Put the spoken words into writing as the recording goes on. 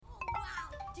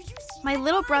My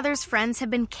little brother's friends have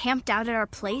been camped out at our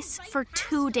place for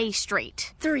 2 days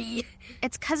straight. 3.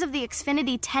 It's because of the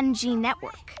Xfinity 10G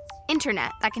network.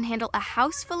 Internet that can handle a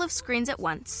house full of screens at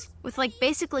once, with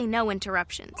basically no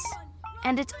interruptions.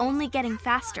 And it's only getting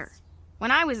faster. When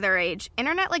I was their age,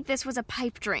 internet like this was a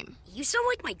pipe dream. You sound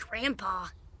like my grandpa.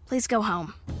 Please go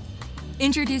home.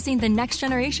 Introducing the next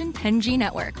generation 10G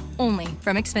network, only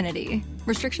from Xfinity.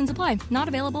 Restrictions apply, not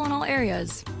available in all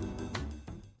areas.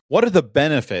 What are the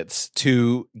benefits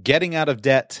to getting out of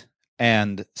debt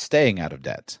and staying out of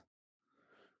debt?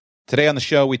 Today on the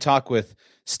show, we talk with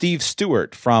Steve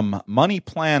Stewart from Money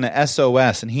Plan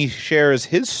SOS, and he shares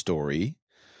his story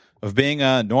of being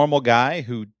a normal guy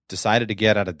who decided to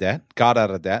got out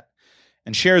of debt,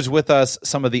 and shares with us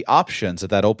some of the options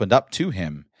that opened up to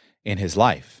him in his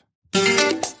life.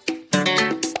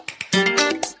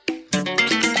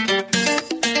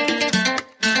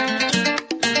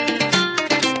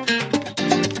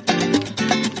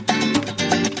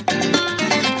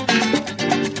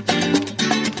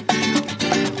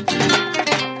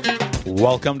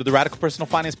 Welcome to the Radical Personal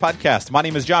Finance Podcast. My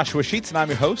name is Joshua Sheets, and I'm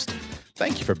your host.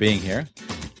 Thank you for being here.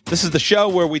 This is the show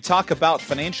where we talk about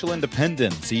financial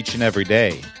independence each and every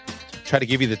day. Try to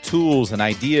give you the tools and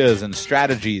ideas and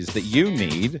strategies that you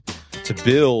need to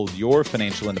build your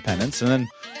financial independence, and then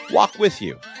walk with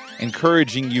you,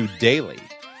 encouraging you daily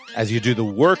as you do the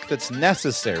work that's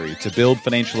necessary to build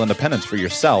financial independence for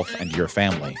yourself and your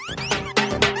family.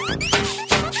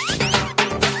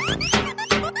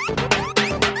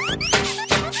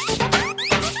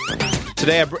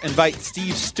 Today, I invite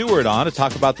Steve Stewart on to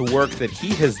talk about the work that he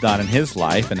has done in his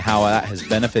life and how that has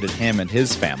benefited him and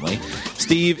his family.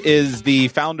 Steve is the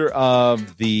founder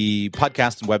of the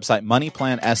podcast and website Money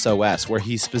Plan SOS, where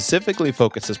he specifically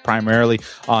focuses primarily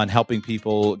on helping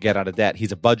people get out of debt.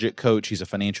 He's a budget coach. He's a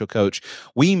financial coach.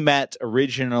 We met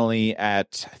originally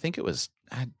at, I think it was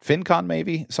FinCon,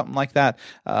 maybe, something like that,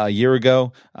 a year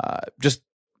ago.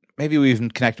 Maybe we even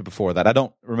connected before that. I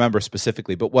don't remember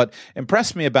specifically. But what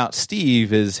impressed me about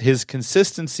Steve is his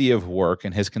consistency of work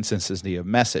and his consistency of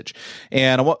message.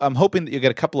 And I'm hoping that you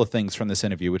get a couple of things from this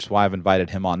interview, which is why I've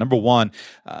invited him on. Number one,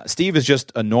 Steve is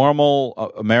just a normal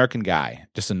American guy,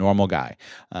 just a normal guy.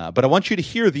 But I want you to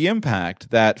hear the impact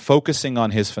that focusing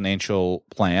on his financial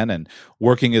plan and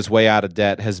working his way out of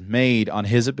debt has made on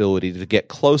his ability to get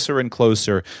closer and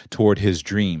closer toward his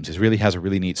dreams. He really has a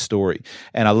really neat story.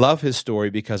 And I love his story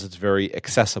because it's very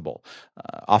accessible.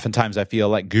 Oftentimes I feel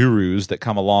like gurus that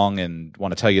come along and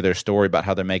want to tell you their story about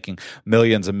how they're making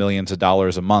millions and millions of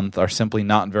dollars a month are simply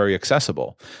not very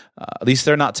accessible. At least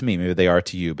they're not to me. Maybe they are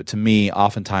to you. But to me,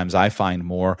 oftentimes I find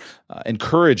more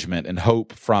encouragement and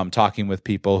hope from talking with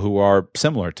people who are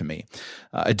similar to me.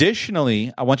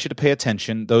 Additionally, I want you to pay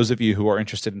attention, those of you who are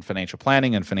interested in financial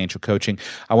planning and financial coaching,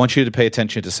 I want you to pay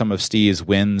attention to some of Steve's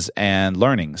wins and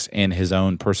learnings in his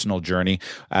own personal journey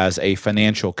as a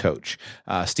financial coach.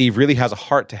 Steve really has a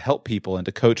heart to help people and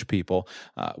to coach people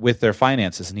with their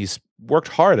finances, and he's worked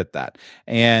hard at that.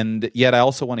 And yet I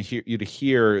also want to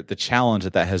hear the challenge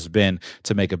that has been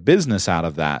to make a business out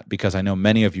of that, because I know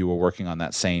many of you are working on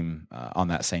that same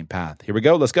path. Here we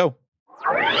go. Let's go.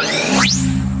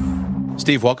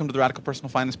 Steve, welcome to the Radical Personal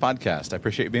Finance Podcast. I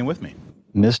appreciate you being with me.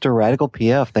 Mr. Radical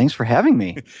PF, thanks for having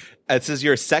me. This is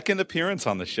your second appearance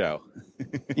on the show.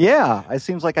 Yeah, it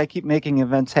seems like I keep making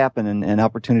events happen and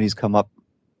opportunities come up.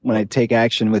 When I take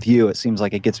action with you, it seems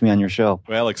like it gets me on your show.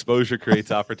 Well, exposure creates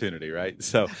opportunity, right?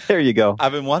 So there you go.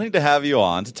 I've been wanting to have you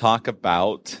on to talk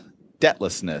about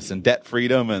debtlessness and debt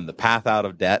freedom and the path out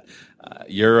of debt.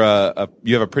 You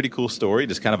have a pretty cool story,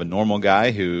 just kind of a normal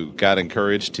guy who got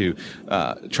encouraged to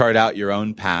chart out your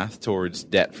own path towards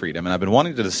debt freedom. And I've been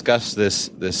wanting to discuss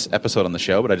this episode on the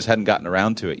show, but I just hadn't gotten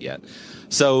around to it yet.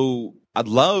 So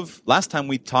last time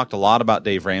we talked a lot about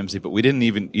Dave Ramsey, but we didn't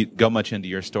even go much into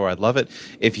your story. I'd love it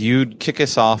if you'd kick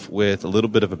us off with a little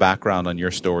bit of a background on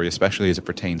your story, especially as it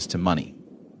pertains to money.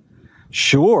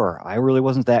 Sure. I really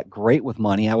wasn't that great with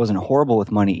money. I wasn't horrible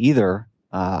with money either.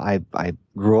 I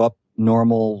grew up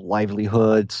normal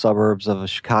livelihood, suburbs of a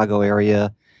Chicago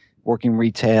area, working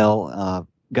retail,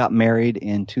 got married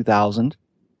in 2000,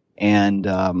 and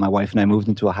my wife and I moved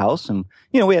into a house, and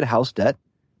we had a house debt.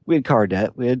 We had car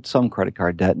debt. We had some credit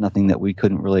card debt, nothing that we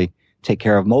couldn't really take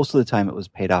care of. Most of the time it was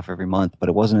paid off every month, but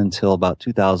it wasn't until about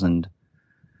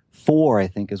 2004, I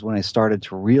think, is when I started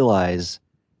to realize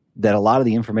that a lot of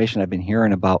the information I've been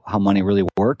hearing about how money really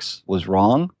works was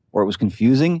wrong, or it was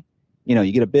confusing.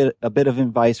 You get a bit of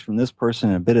advice from this person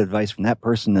and a bit of advice from that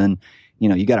person, and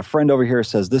you got a friend over here who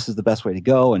says this is the best way to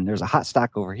go, and there's a hot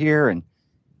stock over here, and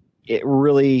it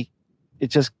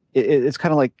it's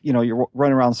kind of like, you're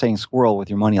running around saying squirrel with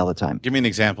your money all the time. Give me an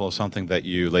example of something that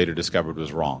you later discovered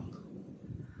was wrong.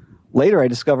 Later, I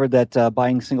discovered that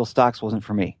buying single stocks wasn't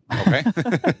for me. Okay.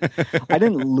 I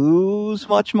didn't lose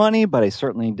much money, but I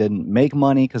certainly didn't make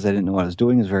money because I didn't know what I was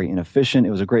doing. It was very inefficient.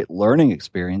 It was a great learning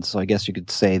experience. So I guess you could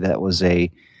say that was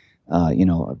a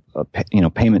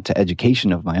payment to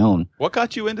education of my own. What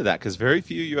got you into that? Because very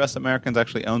few U.S. Americans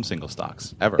actually own single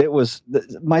stocks, ever. It was,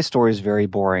 my story is very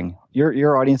boring.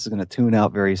 Your audience is going to tune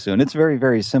out very soon. It's very,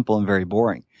 very simple and very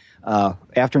boring.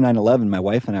 After 9/11, my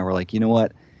wife and I were like, you know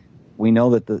what? We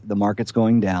know that the market's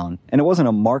going down, and it wasn't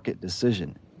a market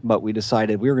decision, but we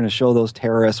decided we were going to show those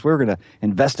terrorists, we were going to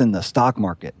invest in the stock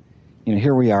market.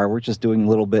 Here we are, we're just doing a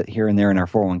little bit here and there in our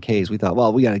 401ks. We thought,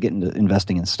 well, we got to get into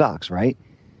investing in stocks, right?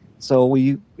 So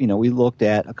we looked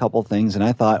at a couple things, and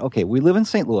I thought, okay, we live in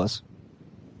St. Louis.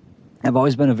 I've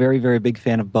always been a very, very big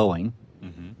fan of Boeing.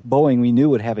 Mm-hmm. Boeing we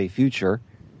knew would have a future.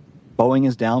 Boeing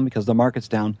is down because the market's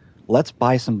down. Let's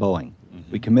buy some Boeing.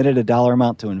 Mm-hmm. We committed a dollar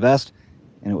amount to invest,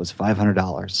 and it was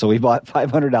 $500. So we bought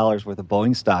 $500 worth of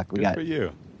Boeing stock. We Good got for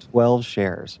you. 12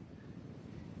 shares.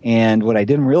 And what I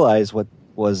didn't realize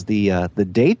was the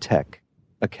Daytech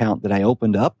account that I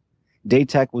opened up.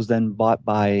 Daytech was then bought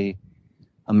by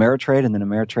Ameritrade, and then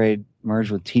Ameritrade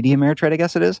merged with TD Ameritrade, I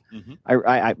guess it is.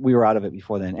 Mm-hmm. We were out of it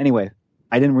before then. Anyway,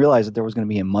 I didn't realize that there was going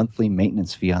to be a monthly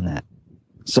maintenance fee on that.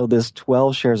 So this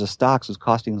 12 shares of stocks was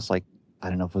costing us like, I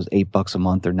don't know if it was $8 a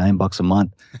month or $9 a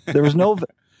month. There's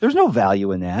no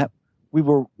value in that. We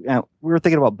were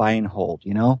thinking about buy and hold,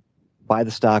 buy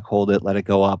the stock, hold it, let it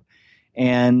go up.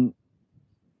 And,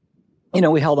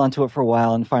 we held on to it for a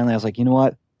while. And finally I was like, you know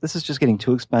what? This is just getting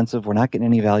too expensive. We're not getting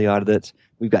any value out of it.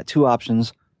 We've got two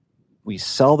options. We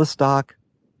sell the stock,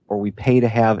 or we pay to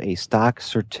have a stock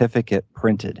certificate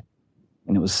printed.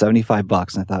 And it was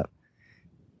 $75. And I thought,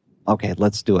 okay,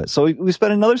 let's do it. So we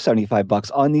spent another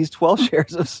 $75 on these 12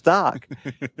 shares of stock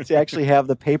to actually have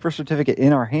the paper certificate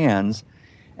in our hands.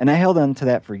 And I held on to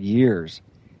that for years.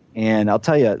 And I'll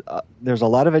tell you, there's a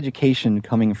lot of education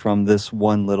coming from this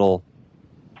one little,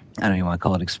 I don't even want to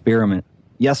call it experiment.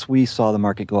 Yes, we saw the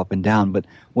market go up and down, but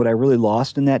what I really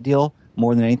lost in that deal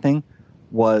more than anything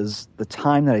was the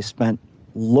time that I spent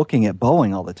looking at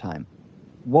Boeing all the time.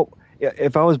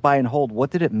 If I was buy and hold, what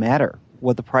did it matter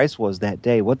what the price was that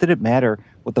day? What did it matter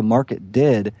what the market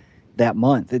did that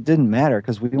month? It didn't matter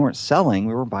because we weren't selling,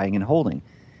 we were buying and holding.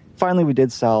 Finally, we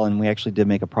did sell, and we actually did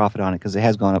make a profit on it because it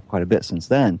has gone up quite a bit since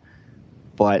then.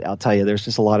 But I'll tell you, there's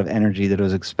just a lot of energy that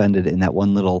was expended in that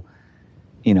one little,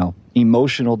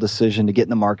 emotional decision to get in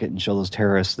the market and show those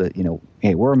terrorists that,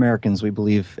 hey, we're Americans. We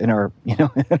believe in our, in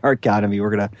our economy. We're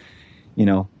going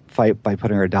to, fight by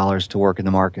putting our dollars to work in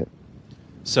the market.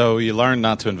 So you learned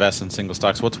not to invest in single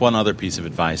stocks. What's one other piece of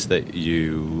advice that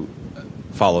you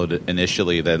followed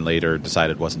initially, then later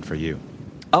decided wasn't for you?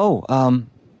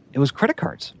 It was credit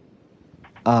cards.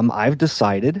 I've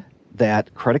decided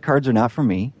that credit cards are not for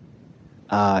me.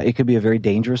 It could be a very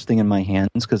dangerous thing in my hands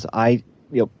because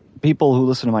people who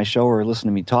listen to my show or listen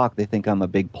to me talk, they think I'm a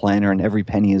big planner and every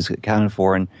penny is accounted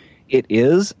for, and it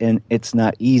is, and it's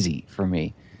not easy for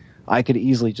me. I could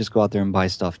easily just go out there and buy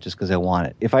stuff just because I want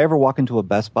it. If I ever walk into a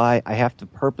Best Buy, I have to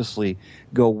purposely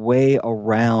go way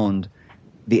around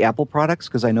the Apple products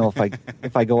because I know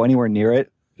if I go anywhere near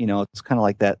it, it's kind of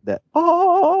like that the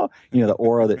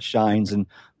aura that shines, and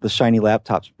the shiny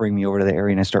laptops bring me over to the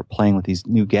area and I start playing with these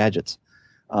new gadgets.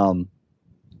 So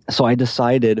I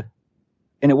decided,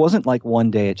 and it wasn't like one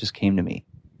day it just came to me,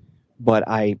 but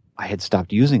I had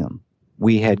stopped using them.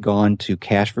 We had gone to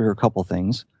cash for a couple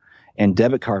things and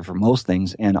debit card for most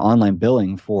things and online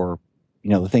billing for,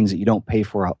 the things that you don't pay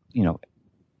for,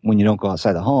 when you don't go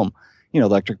outside the home,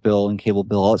 electric bill and cable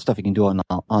bill, all that stuff you can do on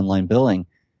online billing.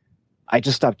 I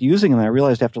just stopped using them, and I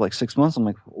realized after like 6 months, I'm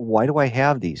like, why do I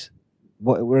have these?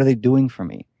 What are they doing for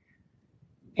me?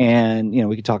 And,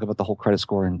 we could talk about the whole credit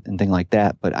score and thing like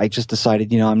that, but I just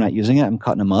decided, I'm not using it. I'm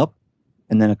cutting them up.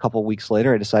 And then a couple of weeks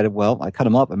later, I decided, well, I cut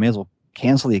them up. I may as well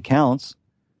cancel the accounts.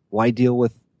 Why deal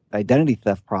with identity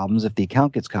theft problems if the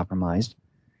account gets compromised?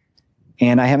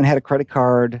 And I haven't had a credit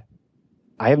card.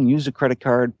 I haven't used a credit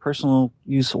card, personal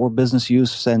use or business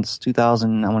use, since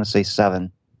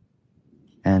 2007.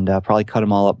 And probably cut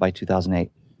them all up by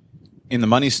 2008. In the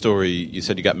money story, you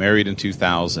said you got married in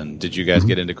 2000. Did you guys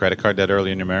get into credit card debt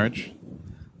early in your marriage?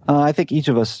 I think each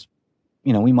of us,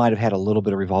 we might have had a little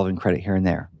bit of revolving credit here and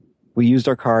there. We used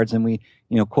our cards and we,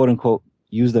 quote unquote,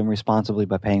 used them responsibly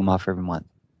by paying them off every month.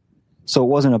 So it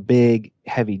wasn't a big,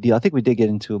 heavy deal. I think we did get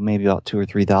into maybe about $2,000 or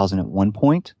 $3,000 at one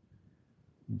point.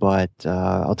 But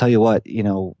I'll tell you what,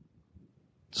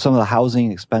 some of the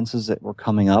housing expenses that were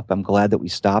coming up. I'm glad that we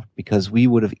stopped because we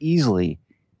would have easily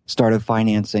started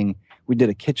financing. We did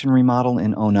a kitchen remodel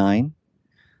in 2009.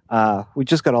 We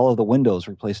just got all of the windows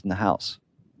replaced in the house,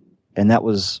 and that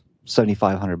was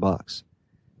 $7,500.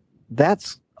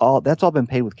 That's all been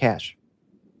paid with cash.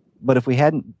 But if we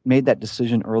hadn't made that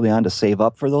decision early on to save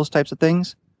up for those types of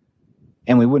things,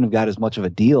 and we wouldn't have got as much of a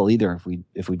deal either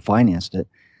if we'd financed it,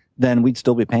 then we'd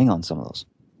still be paying on some of those.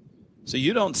 So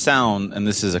you don't sound, and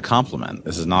this is a compliment.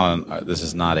 This is not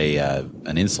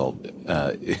an insult.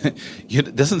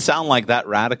 It doesn't sound like that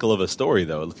radical of a story,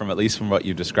 though. At least from what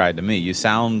you described to me, you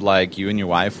sound like you and your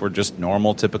wife were just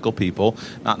normal, typical people,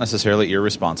 not necessarily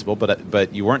irresponsible,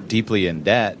 but you weren't deeply in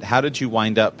debt. How did you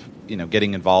wind up,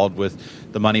 getting involved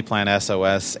with the Money Plan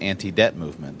SOS anti-debt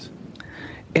movement?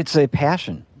 It's a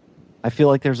passion. I feel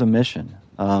like there's a mission.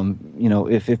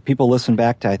 If people listen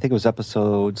back to, I think it was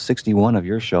episode 61 of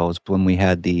your shows when we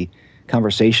had the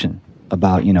conversation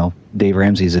about, Dave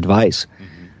Ramsey's advice.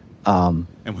 Mm-hmm.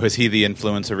 And was he the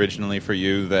influence originally for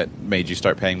you that made you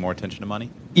start paying more attention to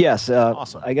money? Yes.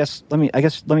 Awesome. I guess let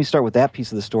me start with that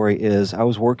piece of the story. Is I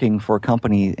was working for a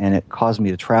company and it caused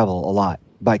me to travel a lot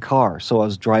by car. So I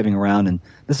was driving around, and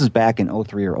this is back in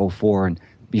 2003 or 2004, and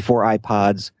before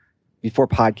iPods, before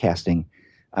podcasting,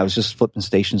 I was just flipping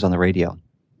stations on the radio.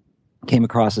 Came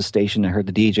across a station. I heard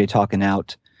the DJ talking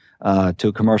out to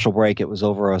a commercial break. It was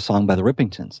over a song by the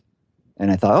Rippingtons.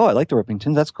 And I thought, I like the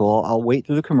Rippingtons. That's cool. I'll wait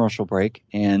through the commercial break,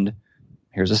 and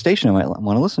here's a station I might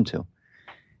want to listen to.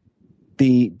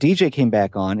 The DJ came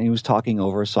back on, and he was talking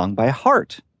over a song by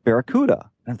Heart, Barracuda.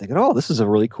 And I'm thinking, this is a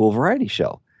really cool variety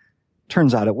show.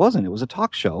 Turns out it wasn't. It was a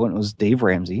talk show, and it was Dave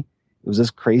Ramsey. It was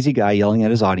this crazy guy yelling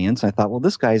at his audience. And I thought,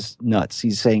 this guy's nuts.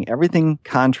 He's saying everything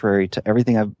contrary to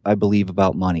everything I believe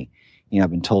about money. I've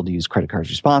been told to use credit cards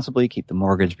responsibly, keep the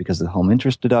mortgage because of the home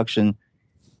interest deduction.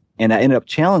 And I ended up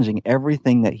challenging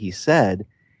everything that he said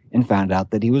and found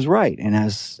out that he was right. And I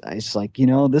was like,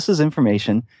 this is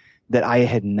information that I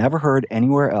had never heard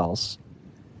anywhere else,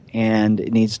 and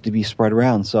it needs to be spread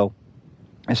around. So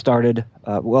I started,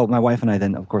 my wife and I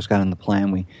then, of course, got on the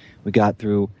plan. We got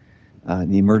through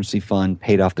the emergency fund,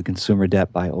 paid off the consumer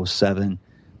debt by 2007,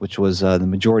 which was the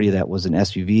majority of that was an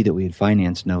SUV that we had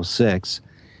financed in 2006.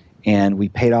 And we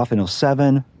paid off in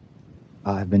 2007.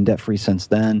 I've been debt-free since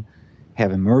then.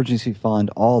 Have emergency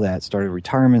fund, all that. Started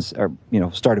retirements,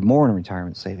 started more in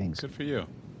retirement savings. Good for you.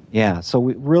 Yeah. So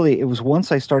it was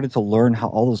once I started to learn how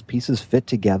all those pieces fit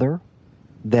together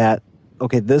that,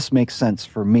 okay, this makes sense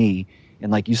for me.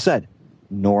 And like you said,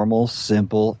 normal,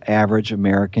 simple, average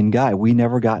American guy. We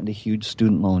never got into huge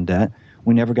student loan debt.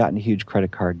 We never got into huge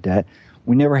credit card debt.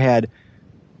 We never had...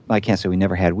 I can't say we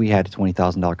never had. We had a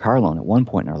 $20,000 car loan at one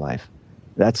point in our life.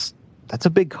 That's a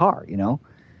big car,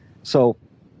 So,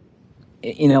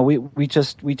 we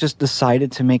just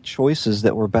decided to make choices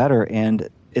that were better. And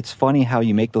it's funny how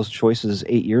you make those choices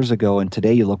 8 years ago, and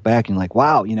today you look back and you're like,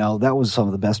 wow, that was some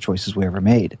of the best choices we ever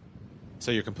made.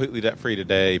 So you're completely debt free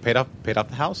today. Paid off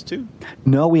the house too?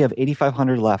 No, we have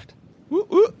 $8,500 left. Woo,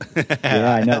 woo.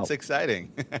 Yeah, I know. That's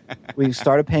exciting. We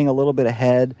started paying a little bit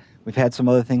ahead. We've had some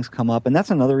other things come up, and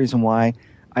that's another reason why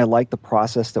I like the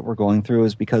process that we're going through,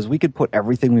 is because we could put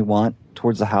everything we want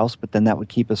towards the house, but then that would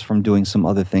keep us from doing some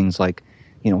other things like,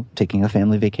 taking a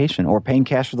family vacation or paying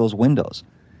cash for those windows.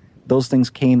 Those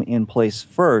things came in place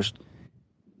first,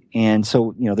 and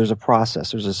so, there's a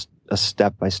process. There's a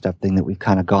step-by-step thing that we've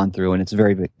kind of gone through, and it's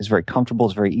very comfortable.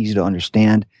 It's very easy to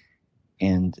understand,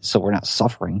 and so we're not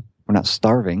suffering. We're not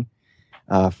starving,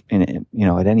 at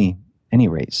any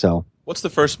rate. So. What's the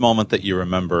first moment that you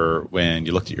remember when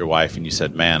you looked at your wife and you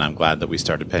said, man, I'm glad that we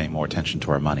started paying more attention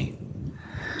to our money?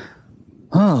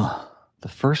 Oh, the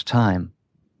first time.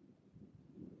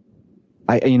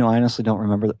 I honestly don't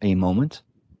remember a moment.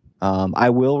 I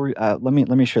will, let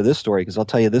me share this story, because I'll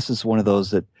tell you, this is one of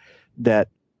those that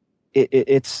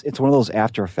it's one of those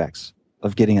after effects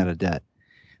of getting out of debt.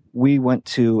 We went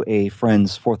to a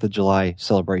friend's 4th of July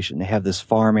celebration. They have this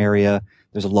farm area.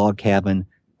 There's a log cabin.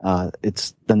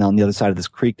 It's then on the other side of this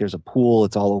creek, there's a pool.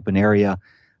 It's all open area.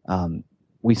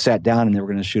 We sat down and they were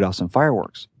going to shoot off some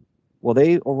fireworks. Well,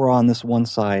 they were on this one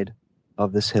side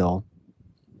of this hill,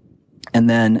 and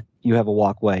then you have a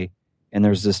walkway, and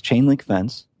there's this chain link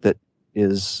fence that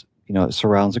is, it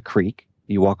surrounds a creek.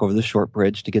 You walk over the short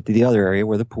bridge to get to the other area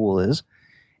where the pool is.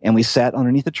 And we sat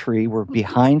underneath a tree. We're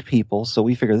behind people, so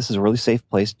we figured this is a really safe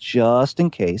place just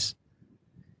in case.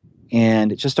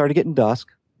 And it just started getting dusk,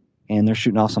 and they're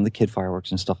shooting off some of the kid fireworks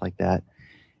and stuff like that.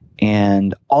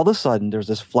 And all of a sudden, there's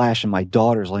this flash, and my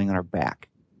daughter's laying on her back.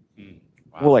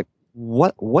 Wow. We're like,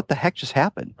 what the heck just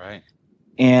happened? Right.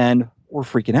 And we're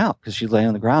freaking out because she's laying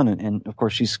on the ground. And of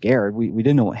course, she's scared. We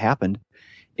didn't know what happened.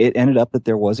 It ended up that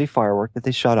there was a firework that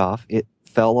they shut off. It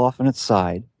fell off on its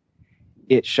side.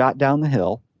 It shot down the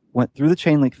hill, went through the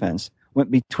chain link fence, went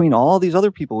between all these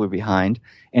other people who were behind,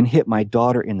 and hit my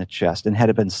daughter in the chest. And had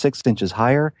it been 6 inches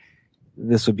higher,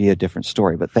 this would be a different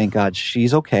story. But thank God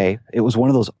she's okay. It was one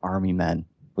of those army men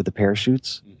with the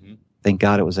parachutes. Mm-hmm. Thank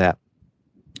God it was that.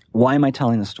 Why am I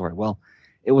telling this story? Well,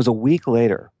 it was a week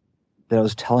later that I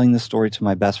was telling this story to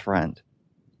my best friend.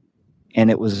 And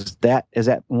it was that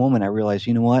moment I realized,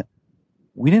 you know what?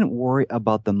 We didn't worry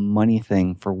about the money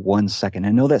thing for 1 second.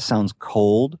 I know that sounds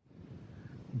cold,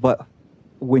 but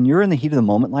when you're in the heat of the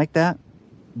moment like that,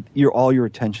 all your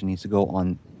attention needs to go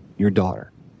on your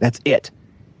daughter. That's it.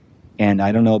 And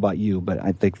I don't know about you, but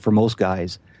I think for most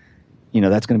guys,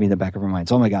 that's going to be in the back of our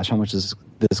minds. Oh my gosh, how much is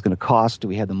this going to cost? Do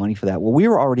we have the money for that? Well, we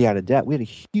were already out of debt. We had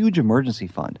a huge emergency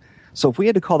fund. So if we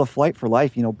had to call the Flight for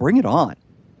Life, bring it on.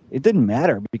 It didn't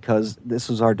matter because this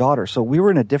was our daughter. So we were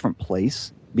in a different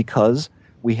place because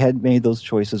we had made those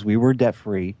choices. We were debt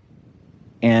free.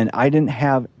 And I didn't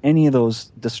have any of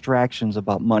those distractions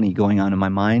about money going on in my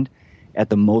mind at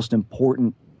the most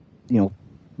important, 2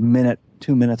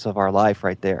 minutes of our life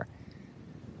right there.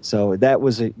 So that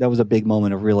was a big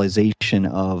moment of realization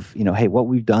of, hey, what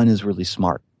we've done is really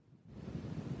smart.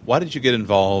 Why did you get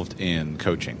involved in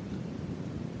coaching?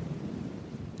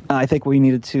 I think we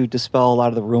needed to dispel a lot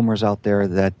of the rumors out there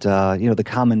that, the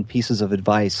common pieces of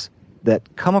advice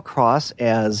that come across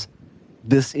as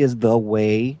this is the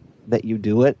way that you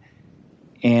do it.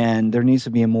 And there needs to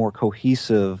be a more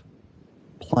cohesive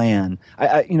plan.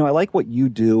 I like what you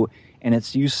do. And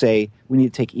it's, you say we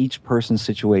need to take each person's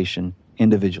situation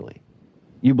individually.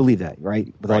 You believe that,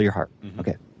 right? With all your heart. Mm-hmm.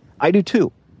 Okay. I do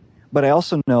too. But I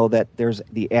also know that there's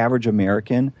the average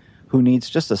American who needs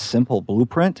just a simple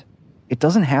blueprint. It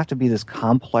doesn't have to be this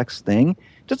complex thing,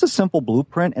 just a simple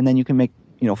blueprint, and then you can make,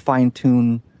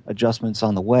 fine-tune adjustments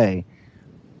on the way.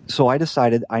 So I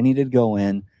decided I needed to go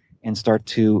in and start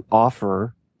to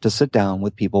offer to sit down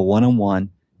with people one-on-one,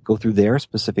 go through their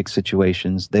specific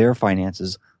situations, their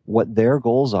finances, what their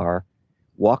goals are,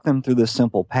 walk them through this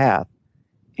simple path.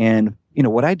 And,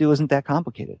 what I do isn't that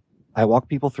complicated. I walk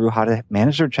people through how to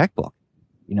manage their checkbook.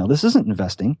 This isn't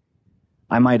investing.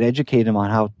 I might educate them on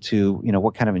how to,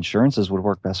 what kind of insurances would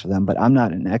work best for them, but I'm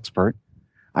not an expert.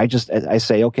 I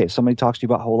say, okay, if somebody talks to you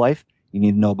about whole life, you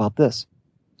need to know about this.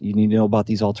 You need to know about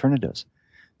these alternatives.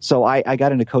 So I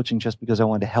got into coaching just because I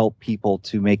wanted to help people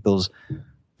to make those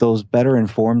better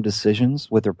informed decisions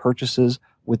with their purchases,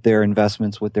 with their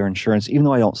investments, with their insurance, even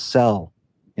though I don't sell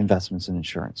investments and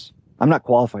insurance. I'm not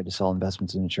qualified to sell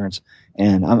investments and insurance,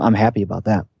 and I'm happy about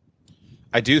that.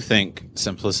 I do think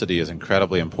simplicity is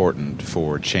incredibly important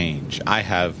for change. I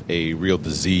have a real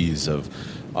disease of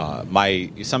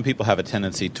some people have a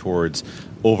tendency towards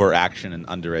overaction and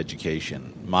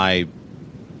undereducation. My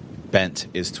bent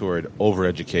is toward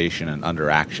overeducation and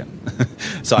underaction.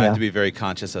 So I have to be very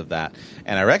conscious of that.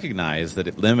 And I recognize that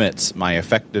it limits my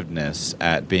effectiveness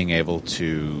at being able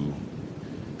to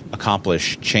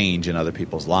accomplish change in other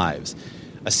people's lives.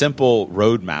 A simple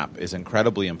roadmap is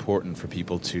incredibly important for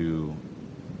people to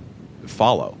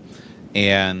follow,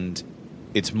 and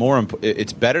it's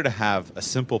better to have a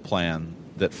simple plan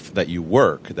that you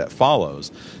work that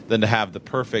follows than to have the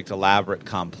perfect, elaborate,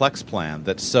 complex plan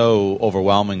that's so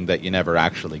overwhelming that you never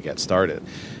actually get started.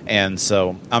 And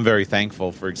so I'm very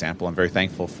thankful, for example,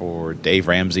 for Dave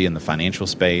Ramsey in the financial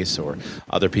space or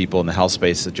other people in the health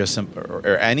space that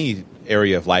or any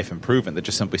area of life improvement that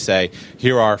just simply say,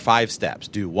 here are 5 steps.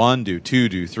 Do 1, do 2,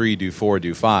 do 3, do 4,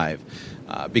 do 5.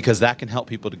 Because that can help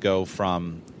people to go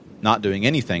from not doing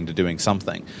anything to doing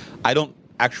something. I don't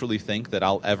actually think that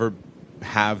I'll ever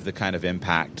have the kind of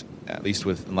impact, at least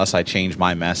unless I change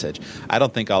my message. I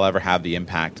don't think I'll ever have the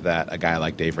impact that a guy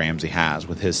like Dave Ramsey has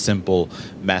with his simple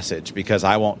message, because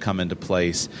I won't come into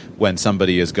place when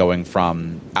somebody is going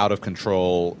from out of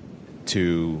control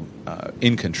to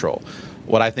in control.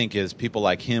 What I think is people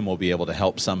like him will be able to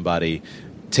help somebody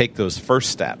take those first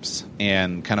steps.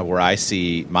 And kind of where I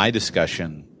see my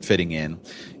discussion fitting in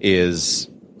is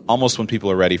almost when people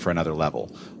are ready for another level,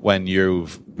 when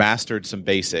you've mastered some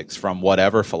basics from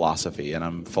whatever philosophy, and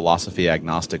I'm philosophy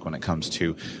agnostic when it comes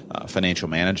to financial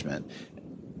management.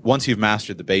 Once you've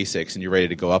mastered the basics and you're ready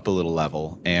to go up a little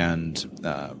level and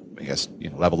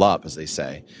level up, as they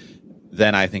say,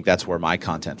 then I think that's where my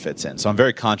content fits in. So I'm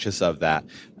very conscious of that,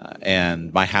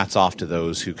 and my hat's off to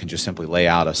those who can just simply lay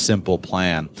out a simple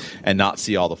plan and not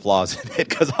see all the flaws in it,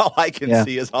 because all I can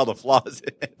see is all the flaws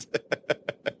in it.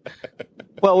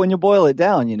 Well, when you boil it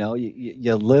down,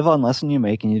 you live on less than you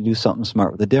make and you do something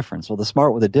smart with a difference. Well, the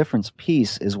smart with a difference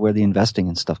piece is where the investing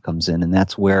and stuff comes in. And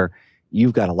that's where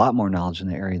you've got a lot more knowledge in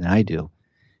the area than I do.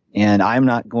 And I'm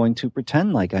not going to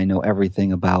pretend like I know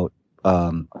everything about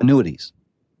annuities,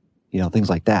 things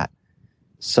like that.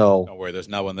 So don't worry, there's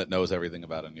no one that knows everything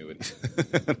about annuities.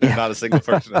 There's not a single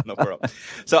person in the world.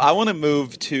 So I want to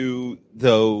move to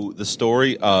the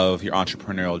story of your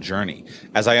entrepreneurial journey.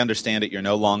 As I understand it, you're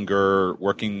no longer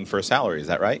working for a salary. Is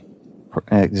that right?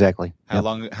 Exactly.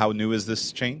 How new is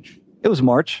this change? It was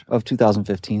March of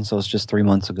 2015, so it's just 3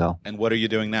 months ago. And what are you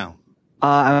doing now?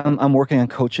 I'm working on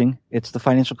coaching. It's the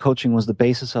financial coaching was the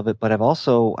basis of it, but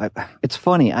it's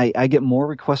funny. I get more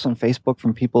requests on Facebook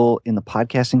from people in the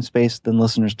podcasting space than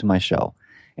listeners to my show.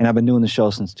 And I've been doing the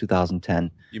show since 2010.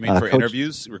 You mean for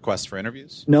interviews, requests for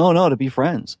interviews? No, to be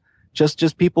friends.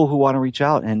 Just people who want to reach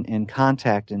out and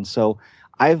contact. And so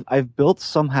I've built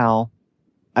somehow,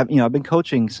 I've been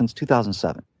coaching since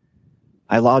 2007.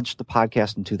 I launched the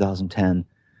podcast in 2010.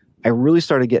 I really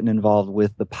started getting involved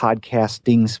with the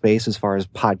podcasting space as far as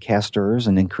podcasters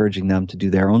and encouraging them to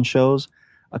do their own shows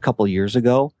a couple of years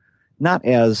ago. Not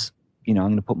as, I'm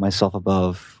going to put myself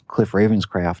above Cliff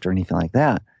Ravenscraft or anything like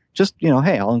that. Just,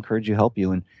 hey, I'll encourage you, help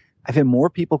you. And I've had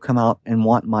more people come out and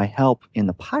want my help in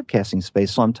the podcasting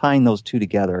space. So I'm tying those two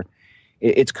together.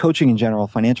 It's coaching in general,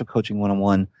 financial coaching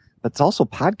 101, but it's also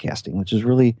podcasting, which is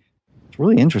really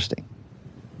interesting.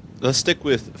 Let's stick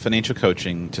with financial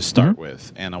coaching to start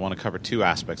with, and I want to cover two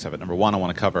aspects of it. Number one, I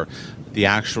want to cover the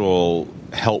actual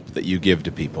help that you give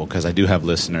to people, because I do have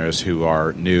listeners who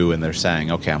are new and they're saying,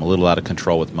 okay, I'm a little out of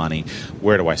control with money.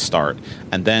 Where do I start?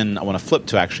 And then I want to flip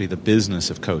to actually the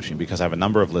business of coaching, because I have a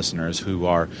number of listeners who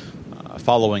are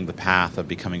following the path of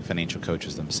becoming financial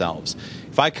coaches themselves.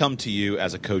 If I come to you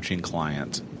as a coaching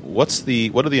client, what are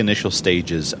the initial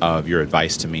stages of your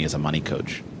advice to me as a money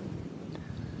coach?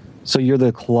 So you're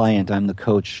the client, I'm the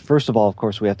coach. First of all, of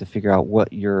course, we have to figure out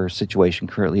what your situation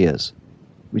currently is.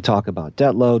 We talk about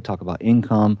debt load, talk about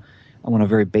income. I want a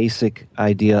very basic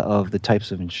idea of the types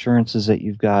of insurances that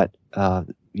you've got,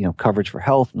 coverage for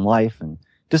health and life and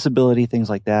disability,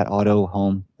 things like that, auto,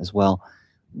 home as well.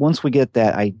 Once we get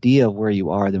that idea of where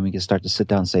you are, then we can start to sit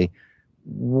down and say,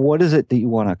 what is it that you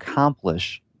want to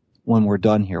accomplish when we're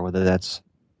done here, whether that's,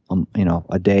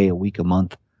 a day, a week, a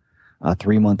month, a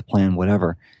 3-month plan,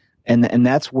 whatever. And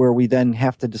that's where we then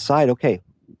have to decide, okay,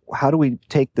 how do we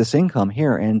take this income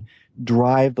here and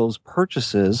drive those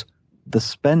purchases, the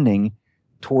spending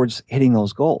towards hitting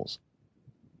those goals?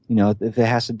 If it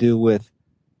has to do with,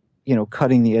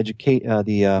 cutting the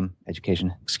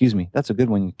education, excuse me, that's a good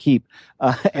one to keep,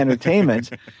 entertainment,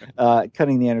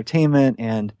 cutting the entertainment.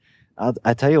 And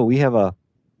I tell you, we have a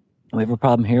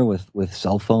problem here with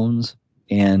cell phones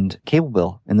and cable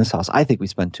bill in this house. I think we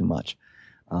spend too much.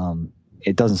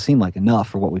 It doesn't seem like enough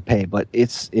for what we pay, but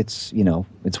it's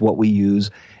what we use.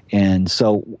 And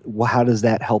so how does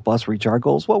that help us reach our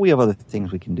goals? Well, we have other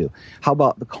things we can do. How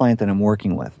about the client that I'm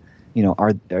working with?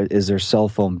 Is their cell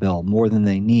phone bill more than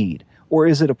they need? Or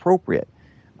is it appropriate?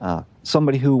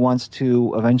 Somebody who wants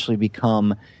to eventually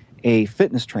become a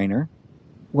fitness trainer,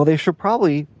 well, they should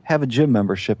probably have a gym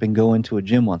membership and go into a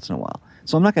gym once in a while.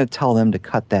 So I'm not going to tell them to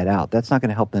cut that out. That's not going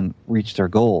to help them reach their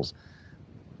goals.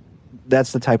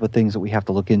 That's the type of things that we have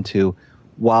to look into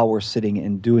while we're sitting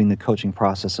and doing the coaching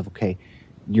process of, okay,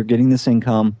 you're getting this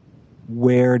income,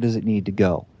 where does it need to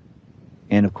go?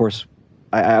 And of course,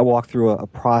 I walk through a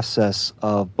process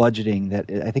of budgeting that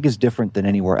I think is different than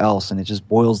anywhere else, and it just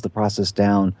boils the process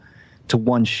down to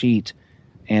one sheet,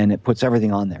 and it puts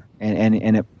everything on there. And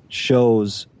it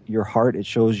shows your heart, it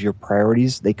shows your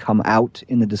priorities. They come out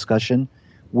in the discussion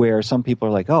where some people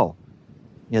are like, oh,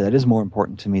 yeah, that is more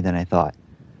important to me than I thought.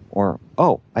 Or,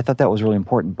 oh, I thought that was really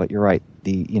important, but you're right.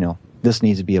 This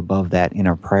needs to be above that in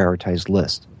our prioritized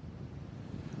list.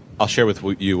 I'll share with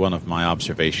you one of my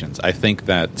observations. I think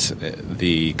that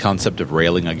the concept of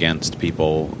railing against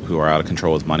people who are out of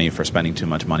control with money for spending too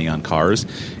much money on cars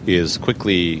is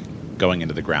quickly going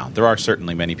into the ground. There are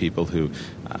certainly many people who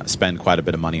spend quite a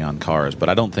bit of money on cars, but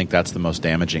I don't think that's the most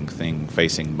damaging thing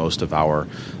facing most of our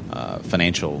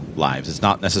financial lives. It's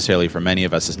not necessarily, for many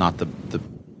of us, it's not the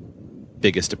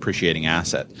biggest appreciating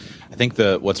asset. I think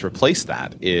what's replaced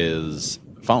that is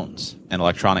phones and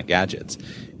electronic gadgets.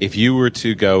 If you were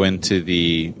to go into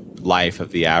the life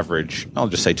of the average, I'll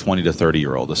just say 20 to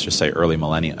 30-year-old, let's just say early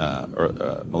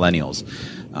millennials,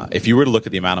 if you were to look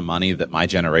at the amount of money that my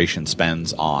generation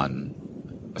spends on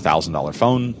a $1,000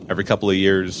 phone every couple of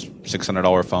years,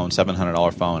 $600 phone,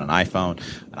 $700 phone, an iPhone,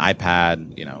 an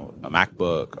iPad, a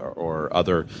MacBook, or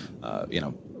other,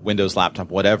 Windows laptop,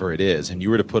 whatever it is, and you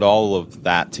were to put all of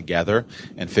that together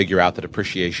and figure out the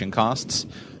depreciation costs,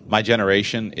 my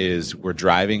generation we're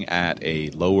driving at a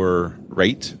lower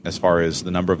rate as far as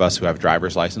the number of us who have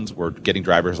driver's license. We're getting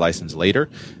driver's license later,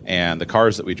 and the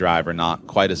cars that we drive are not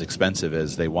quite as expensive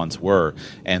as they once were.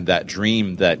 And that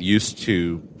dream that used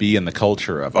to be in the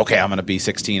culture of, okay, I'm going to be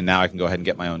 16, now I can go ahead and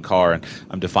get my own car, and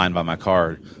I'm defined by my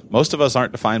car. Most of us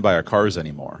aren't defined by our cars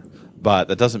anymore. But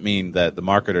that doesn't mean that the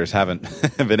marketers haven't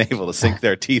been able to sink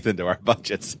their teeth into our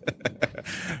budgets.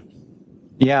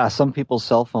 Yeah, some people's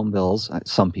cell phone bills.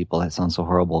 Some people, that sounds so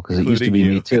horrible because it used to be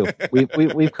me too.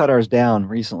 We've cut ours down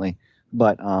recently,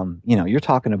 but you're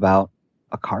talking about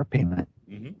a car payment.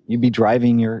 Mm-hmm. You'd be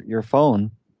driving your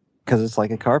phone because it's like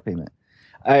a car payment.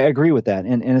 I agree with that,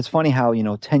 and it's funny how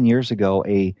 10 years ago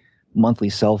a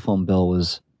monthly cell phone bill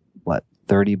was what,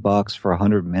 $30 for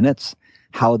 100 minutes.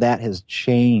 How that has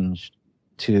changed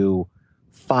to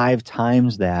 5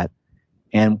 times that,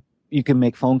 and you can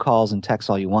make phone calls and text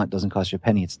all you want. It doesn't cost you a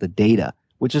penny. It's the data,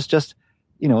 which is just,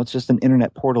 it's just an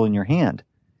internet portal in your hand.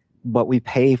 But we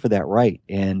pay for that right.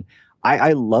 And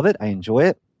I love it. I enjoy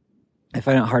it. I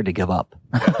find it hard to give up.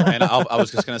 And I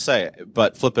was just going to say,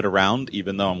 but flip it around,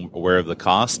 even though I'm aware of the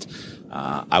cost,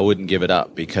 I wouldn't give it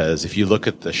up, because if you look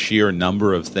at the sheer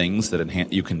number of things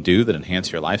that you can do that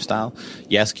enhance your lifestyle,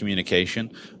 yes,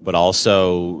 communication, but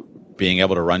also being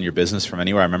able to run your business from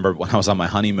anywhere. I remember when I was on my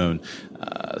honeymoon,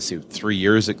 3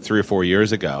 or 4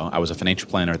 years ago, I was a financial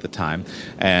planner at the time,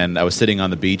 and I was sitting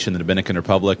on the beach in the Dominican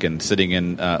Republic and sitting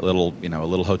in a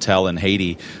little hotel in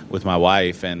Haiti with my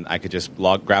wife, and I could just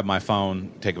grab my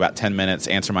phone, take about 10 minutes,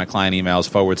 answer my client emails,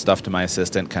 forward stuff to my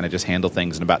assistant, kind of just handle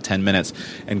things in about 10 minutes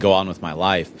and go on with my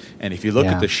life. And if you look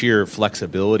at the sheer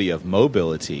flexibility of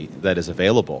mobility that is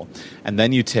available, and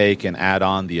then you take and add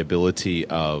on the ability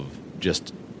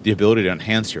to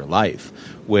enhance your life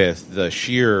with the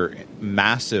sheer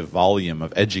massive volume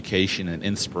of education and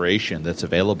inspiration that's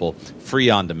available free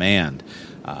on demand.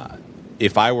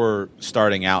 If I were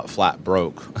starting out flat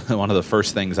broke, one of the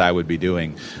first things I would be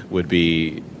doing would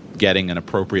be getting an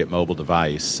appropriate mobile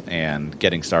device and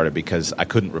getting started, because I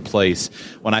couldn't replace,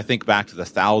 when I think back to the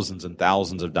thousands and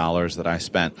thousands of dollars that I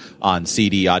spent on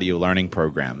CD audio learning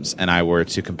programs, and I were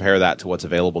to compare that to what's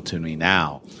available to me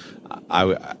now,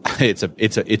 it's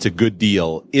a good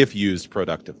deal if used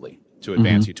productively to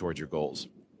advance you towards your goals.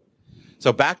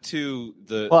 So back to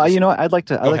the. Well, I'd like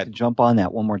to jump on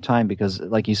that one more time, because,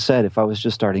 like you said, if I was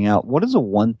just starting out, what is the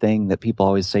one thing that people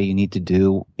always say you need to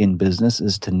do in business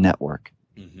is to network.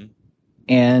 Mm-hmm.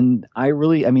 And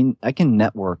I can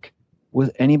network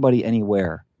with anybody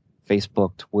anywhere.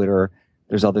 Facebook, Twitter.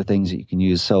 There's other things that you can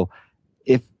use. So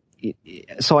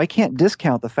I can't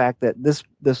discount the fact that this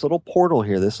little portal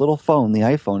here, this little phone, the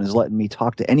iPhone, is letting me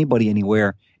talk to anybody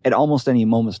anywhere at almost any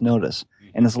moment's notice.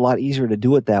 And it's a lot easier to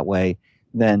do it that way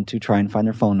than to try and find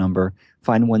their phone number,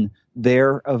 find when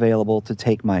they're available to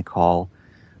take my call,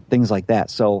 things like that.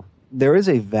 So there is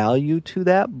a value to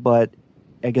that, but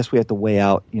I guess we have to weigh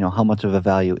out, how much of a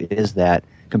value is that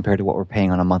compared to what we're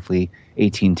paying on a monthly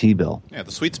AT&T bill. Yeah,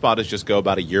 the sweet spot is just go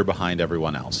about a year behind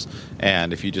everyone else.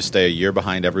 And if you just stay a year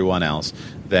behind everyone else,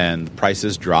 then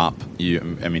prices drop.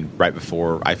 Right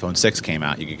before iPhone 6 came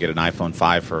out, you could get an iPhone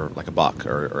 5 for like $1,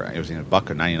 or it was $1 or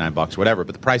 $99 or whatever.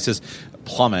 But the prices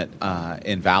plummet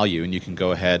in value, and you can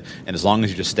go ahead, and as long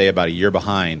as you just stay about a year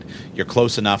behind, you're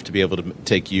close enough to be able to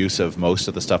take use of most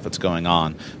of the stuff that's going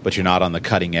on, but you're not on the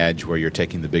cutting edge where you're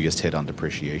taking the biggest hit on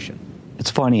depreciation. It's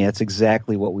funny. That's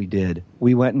exactly what we did.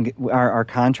 We went and our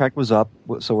contract was up,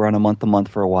 so we're on a month-to-month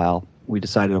for a while. We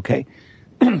decided, okay,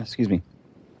 excuse me,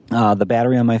 the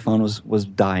battery on my phone was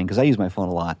dying because I use my phone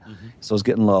a lot, so it was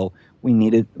getting low. We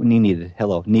needed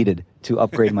to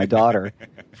upgrade my daughter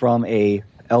from a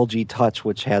LG Touch,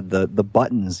 which had the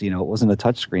buttons. It wasn't a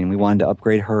touch screen. We wanted to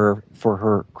upgrade her for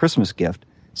her Christmas gift.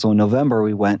 So in November,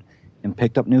 we went and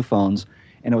picked up new phones,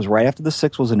 and it was right after the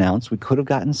 6 was announced. We could have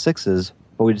gotten 6s,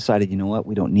 but we decided, you know what,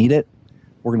 we don't need it.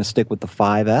 We're going to stick with the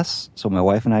 5S. So my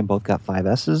wife and I both got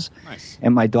 5Ss. Nice.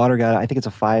 And my daughter got, I think it's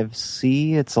a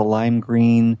 5C. It's a lime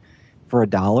green for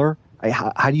 $1.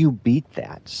 How do you beat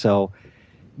that? So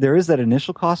there is that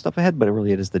initial cost up ahead, but it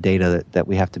really is the data that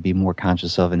we have to be more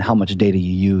conscious of, and how much data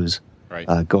you use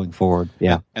going forward.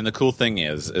 Yeah. And the cool thing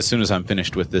is, as soon as I'm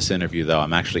finished with this interview, though,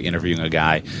 I'm actually interviewing a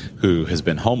guy who has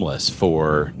been homeless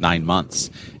for 9 months.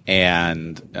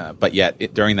 And but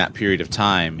yet during that period of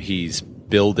time, he's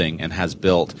building and has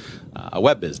built a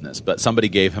web business. But somebody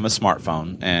gave him a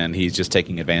smartphone, and he's just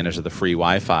taking advantage of the free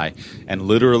Wi-Fi and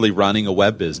literally running a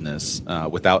web business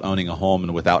without owning a home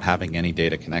and without having any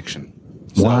data connection.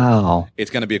 So wow. It's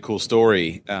going to be a cool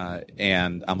story,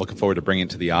 and I'm looking forward to bringing it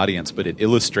to the audience. But it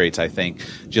illustrates, I think,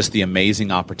 just the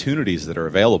amazing opportunities that are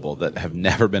available that have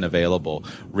never been available,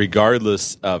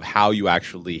 regardless of how you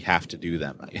actually have to do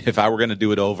them. If I were going to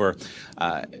do it over,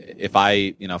 if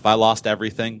I lost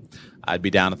everything, I'd be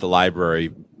down at the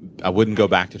library. I wouldn't go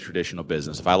back to traditional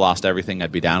business. If I lost everything,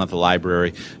 I'd be down at the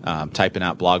library, typing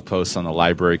out blog posts on the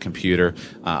library computer.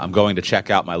 I'm going to check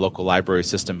out my local library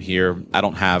system here. I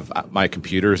don't have my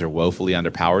computers are woefully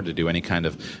underpowered to do any kind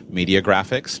of media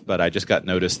graphics, but I just got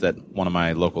notice that one of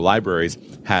my local libraries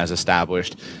has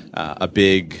established a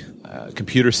big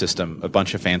computer system, a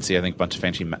bunch of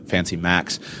fancy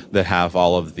Macs that have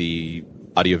all of the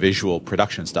audiovisual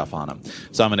production stuff on them.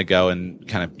 So I'm going to go and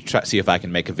kind of see if I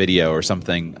can make a video or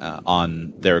something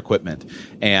on their equipment.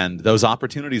 And those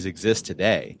opportunities exist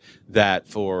today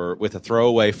that with a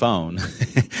throwaway phone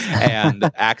and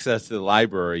access to the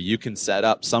library, you can set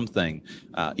up something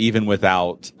even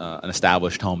without an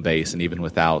established home base and even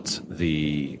without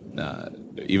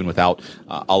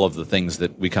all of the things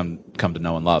that we come to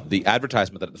know and love. The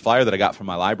advertisement, the flyer that I got from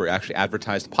my library actually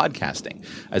advertised podcasting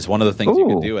as one of the things you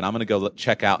can do. And I'm going to go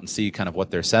check out and see kind of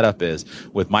what their setup is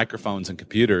with microphones and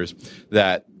computers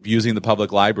that using the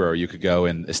public library, you could go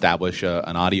and establish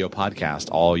an audio podcast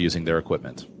all using their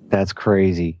equipment. That's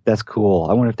crazy. That's cool.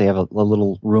 I wonder if they have a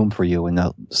little room for you in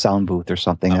the sound booth or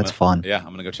something. That's fun. Yeah, I'm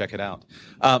going to go check it out.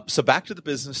 So back to the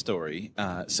business story.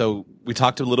 So we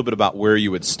talked a little bit about where you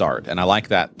would start, and I like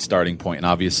that starting point. And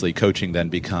obviously, coaching then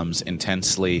becomes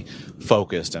intensely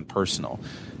focused and personal.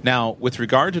 Now, with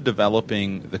regard to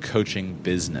developing the coaching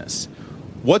business,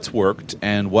 what's worked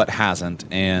and what hasn't,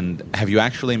 and have you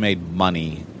actually made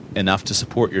money enough to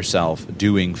support yourself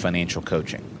doing financial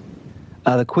coaching?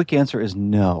 The quick answer is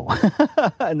no,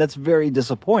 and that's very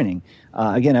disappointing.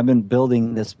 Again, I've been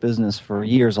building this business for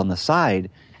years on the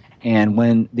side, and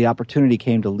when the opportunity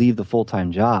came to leave the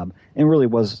full-time job, and really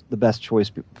was the best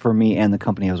choice for me and the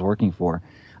company I was working for,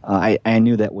 I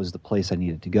knew that was the place I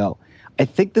needed to go. I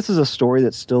think this is a story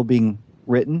that's still being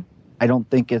written. I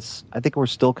think we're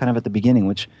still kind of at the beginning,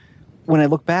 which when I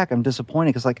look back, I'm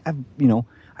disappointed because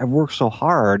I've worked so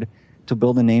hard to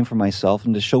build a name for myself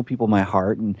and to show people my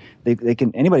heart, and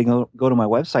anybody can go to my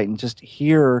website and just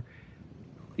hear,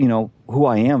 who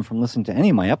I am from listening to any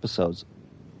of my episodes.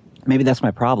 Maybe that's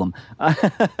my problem.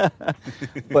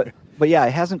 But yeah,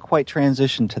 it hasn't quite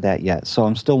transitioned to that yet. So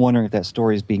I'm still wondering if that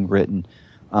story is being written.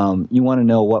 You want to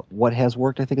know what has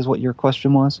worked, I think is what your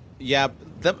question was? Yeah,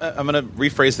 I'm going to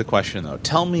rephrase the question, though.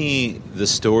 Tell me the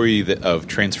story of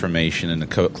transformation in a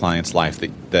client's life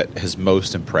that has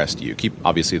most impressed you. Keep,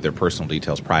 obviously, their personal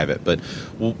details private, but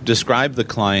describe the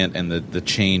client and the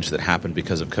change that happened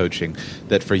because of coaching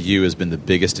that for you has been the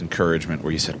biggest encouragement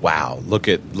where you said, wow, look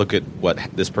at what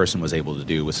this person was able to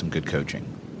do with some good coaching.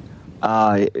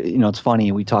 It's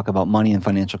funny, we talk about money and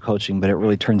financial coaching, but it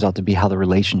really turns out to be how the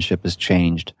relationship has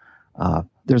changed.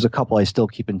 There's a couple I still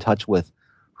keep in touch with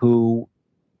who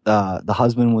the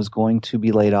husband was going to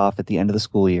be laid off at the end of the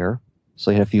school year, so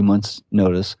he had a few months'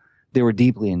 notice. They were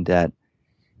deeply in debt.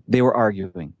 They were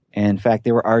arguing. And in fact,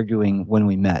 they were arguing when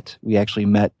we met. We actually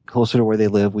met closer to where they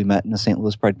live. We met in the St.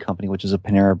 Louis Bread Company, which is a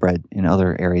Panera Bread in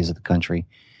other areas of the country.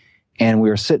 And we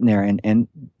were sitting there, and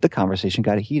the conversation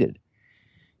got heated.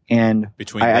 And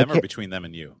between them or between them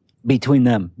and you? Between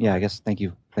them. Yeah, I guess. Thank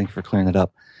you for clearing that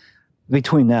up.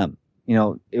 Between them.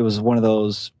 It was one of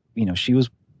those, she was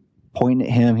pointing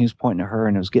at him, he was pointing at her,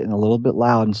 and it was getting a little bit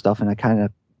loud and stuff, and I kind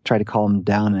of tried to calm him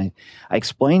down, and I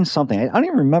explained something. I don't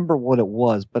even remember what it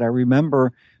was, but I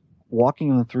remember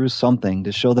walking them through something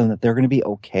to show them that they're going to be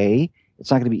okay.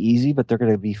 It's not going to be easy, but they're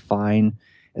going to be fine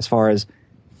as far as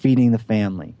feeding the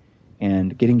family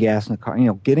and getting gas in the car,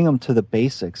 getting them to the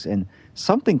basics. And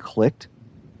something clicked,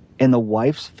 and the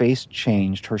wife's face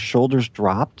changed. Her shoulders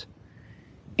dropped,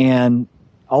 and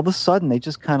all of a sudden they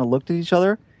just kind of looked at each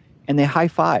other and they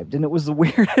high-fived, and it was the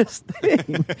weirdest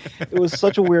thing. It was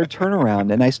such a weird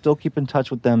turnaround, and I still keep in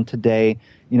touch with them today,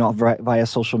 via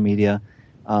social media.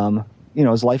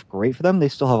 Is life great for them? They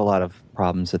still have a lot of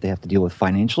problems that they have to deal with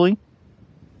financially,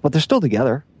 but they're still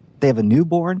together. They have a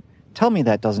newborn. Tell me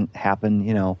that doesn't happen.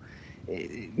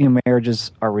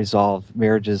 Marriages are resolved.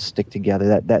 Marriages stick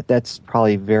together. That's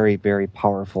probably very, very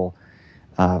powerful.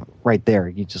 Right there,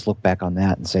 you just look back on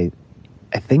that and say,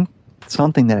 I think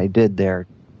something that I did there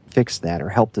fixed that or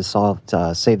helped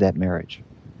to save that marriage.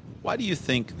 Why do you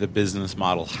think the business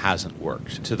model hasn't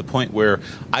worked to the point where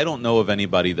I don't know of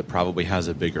anybody that probably has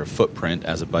a bigger footprint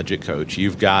as a budget coach?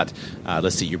 You've got, I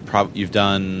think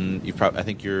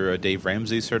you're a Dave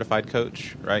Ramsey certified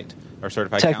coach, right? Or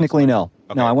certified Technically, counselor? no.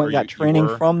 Okay. No, I went and got training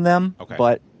from them, okay.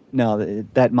 But No,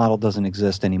 that model doesn't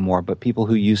exist anymore. But people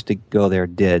who used to go there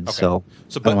did. Okay.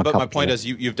 But my point is,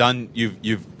 you've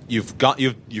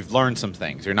learned some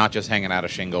things. You're not just hanging out a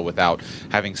shingle without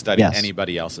having studied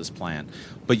anybody else's plan.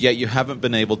 But yet you haven't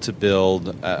been able to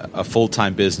build a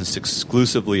full-time business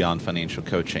exclusively on financial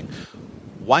coaching.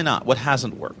 Why not? What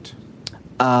hasn't worked?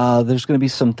 There's going to be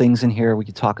some things in here we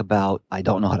could talk about. I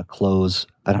don't know how to close.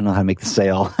 I don't know how to make the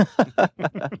sale.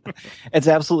 It's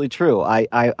absolutely true.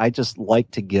 I just like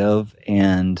to give,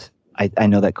 and I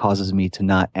know that causes me to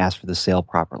not ask for the sale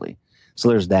properly. So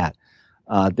there's that.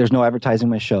 There's no advertising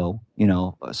my show,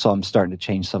 so I'm starting to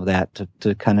change some of that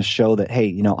to kind of show that,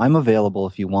 hey, I'm available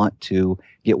if you want to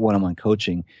get one-on-one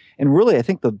coaching. And really, I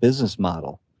think the business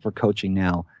model for coaching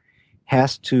now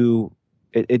has to,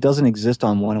 it doesn't exist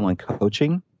on one-on-one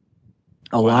coaching.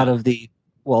 A lot of the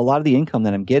income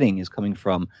that I'm getting is coming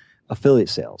from affiliate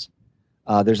sales.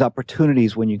 There's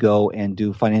opportunities when you go and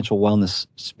do financial wellness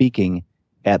speaking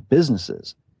at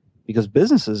businesses, because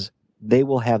businesses, they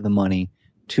will have the money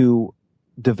to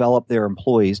develop their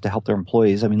employees, to help their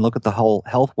employees. I mean, look at the whole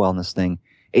health wellness thing.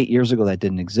 8 years ago, that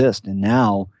didn't exist. And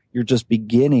now you're just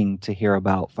beginning to hear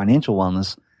about financial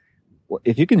wellness.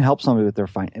 If you can help somebody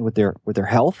with their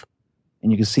health,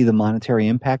 and you can see the monetary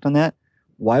impact on that,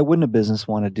 why wouldn't a business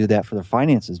want to do that for their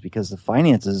finances? Because the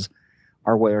finances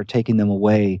are what are taking them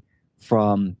away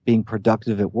from being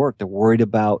productive at work. They're worried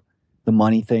about the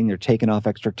money thing. They're taking off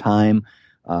extra time.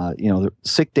 The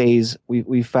sick days,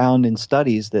 we found in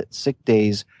studies that sick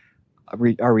days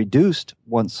are reduced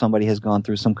once somebody has gone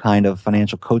through some kind of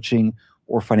financial coaching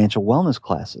or financial wellness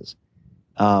classes.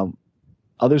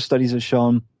 Other studies have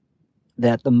shown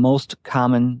that the most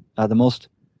common, what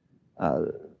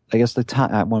am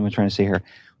I trying to say here?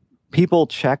 People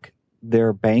check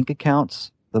their bank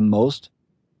accounts the most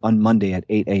on Monday at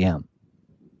 8 a.m.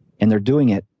 And they're doing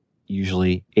it,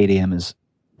 usually 8 a.m. is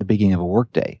the beginning of a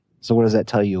workday. So what does that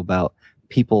tell you about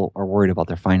people are worried about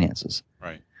their finances?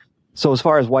 Right. So as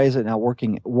far as why is it not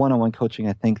working, one-on-one coaching,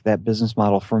 I think that business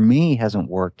model for me hasn't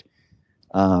worked.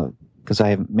 Because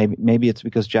maybe it's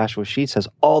because Joshua Sheets has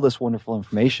all this wonderful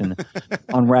information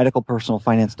on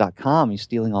radicalpersonalfinance.com. He's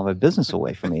stealing all my business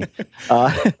away from me.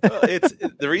 It's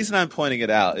the reason I'm pointing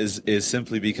it out is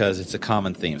simply because it's a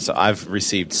common theme. So I've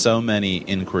received so many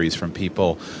inquiries from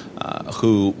people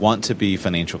who want to be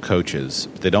financial coaches.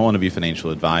 They don't want to be financial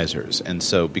advisors. And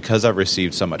so because I've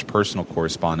received so much personal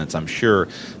correspondence, I'm sure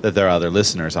that there are other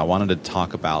listeners. I wanted to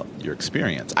talk about your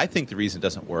experience. I think the reason it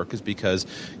doesn't work is because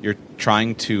you're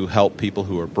trying to help people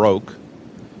who are broke,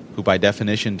 who by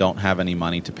definition don't have any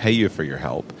money to pay you for your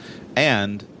help.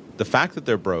 And the fact that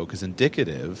they're broke is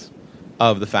indicative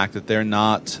of the fact that they're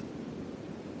not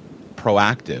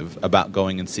proactive about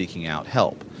going and seeking out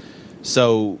help.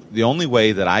 So the only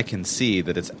way that I can see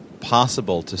that it's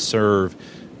possible to serve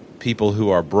people who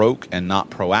are broke and not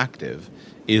proactive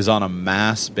is on a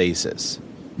mass basis.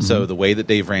 Mm-hmm. So the way that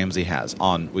Dave Ramsey has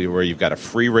where you've got a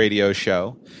free radio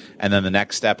show, and then the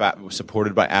next step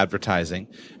supported by advertising,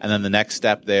 and then the next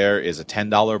step there is a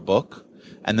 $10 book,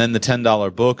 and then the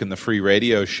 $10 book and the free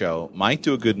radio show might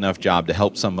do a good enough job to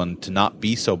help someone to not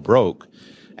be so broke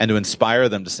and to inspire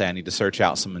them to say, I need to search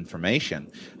out some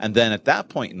information. And then at that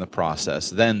point in the process,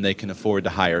 then they can afford to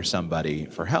hire somebody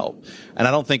for help. And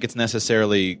I don't think it's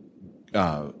necessarily,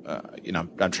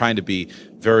 I'm trying to be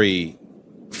very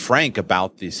frank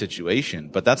about the situation,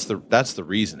 but that's the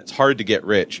reason. It's hard to get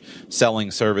rich selling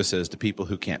services to people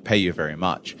who can't pay you very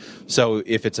much. So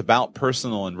if it's about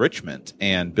personal enrichment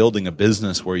and building a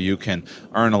business where you can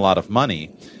earn a lot of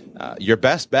money, your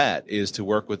best bet is to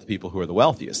work with the people who are the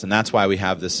wealthiest. And that's why we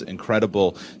have this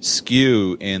incredible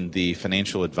skew in the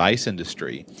financial advice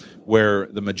industry, where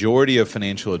the majority of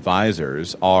financial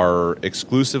advisors are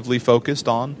exclusively focused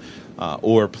on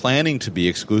or planning to be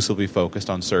exclusively focused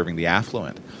on serving the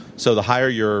affluent. So the higher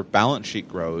your balance sheet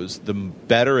grows, the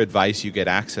better advice you get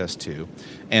access to,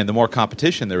 and the more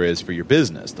competition there is for your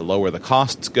business. The lower the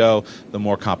costs go, the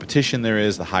more competition there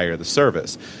is, the higher the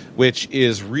service, which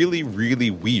is really,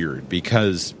 really weird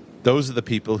because those are the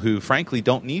people who, frankly,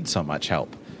 don't need so much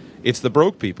help. It's the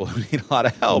broke people who need a lot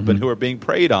of help and who are being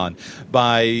preyed on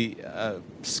by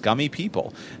scummy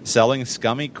people selling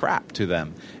scummy crap to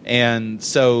them. And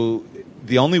so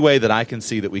the only way that I can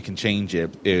see that we can change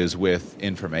it is with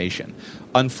information.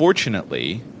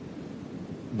 Unfortunately,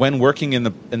 when working in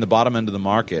the bottom end of the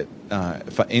market,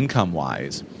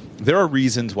 income-wise, there are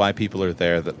reasons why people are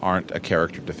there that aren't a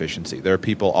character deficiency. There are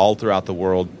people all throughout the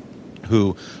world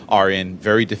who are in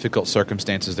very difficult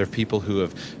circumstances. There are people who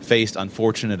have faced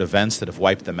unfortunate events that have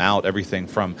wiped them out, everything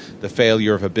from the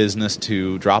failure of a business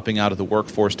to dropping out of the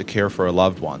workforce to care for a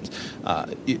loved one.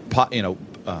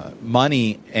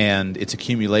 money and its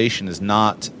accumulation is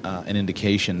not an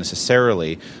indication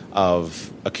necessarily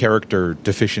of a character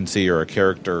deficiency or a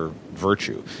character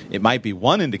virtue. It might be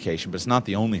one indication, but it's not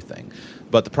the only thing.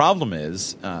 But the problem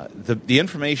is the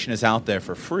information is out there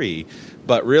for free,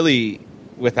 but really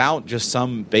without just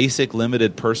some basic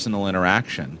limited personal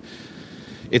interaction,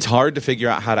 it's hard to figure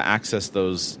out how to access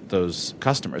those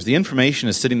customers. The information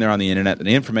is sitting there on the internet, and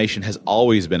the information has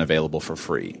always been available for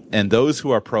free. And those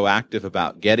who are proactive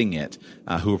about getting it,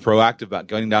 who are proactive about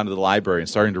going down to the library and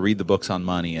starting to read the books on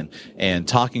money and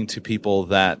talking to people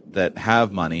that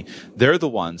have money, they're the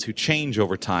ones who change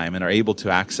over time and are able to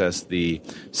access the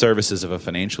services of a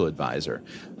financial advisor.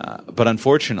 But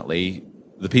unfortunately,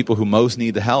 the people who most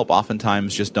need the help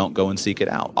oftentimes just don't go and seek it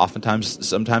out.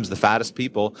 Sometimes the fattest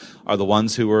people are the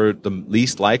ones who are the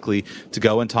least likely to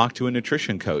go and talk to a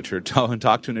nutrition coach or go and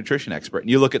talk to a nutrition expert. And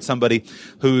you look at somebody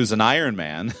who's an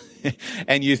Ironman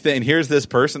and you think, here's this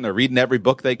person, they're reading every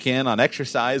book they can on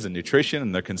exercise and nutrition,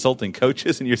 and they're consulting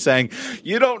coaches, and you're saying,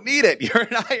 you don't need it, you're an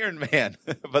Ironman.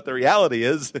 But the reality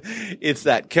is, it's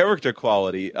that character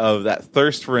quality of that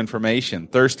thirst for information,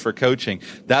 thirst for coaching,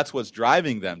 that's what's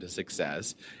driving them to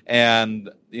success.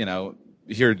 And,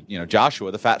 here, Joshua,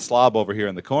 the fat slob over here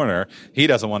in the corner, he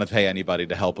doesn't want to pay anybody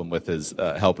to help him with his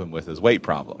weight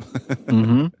problem.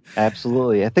 Mm-hmm.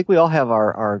 Absolutely. I think we all have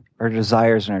our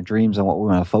desires and our dreams and what we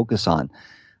want to focus on.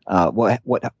 What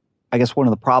I guess one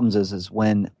of the problems is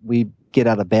when we get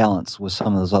out of balance with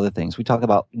some of those other things. We talk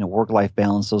about work-life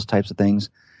balance, those types of things.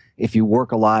 If you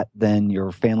work a lot, then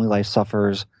your family life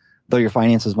suffers, though your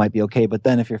finances might be okay. But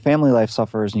then if your family life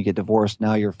suffers and you get divorced,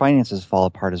 now your finances fall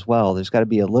apart as well. There's got to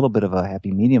be a little bit of a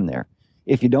happy medium there.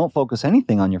 If you don't focus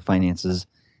anything on your finances,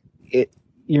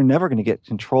 you're never going to get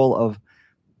control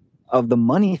of the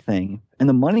money thing. And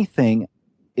the money thing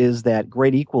is that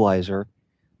great equalizer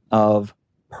of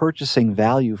purchasing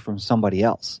value from somebody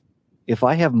else. If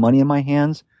I have money in my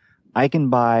hands, I can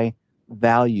buy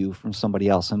value from somebody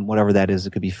else. And whatever that is,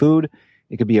 it could be food,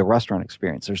 it could be a restaurant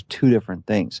experience. There's two different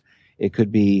things. It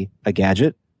could be a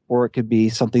gadget, or it could be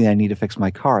something that I need to fix my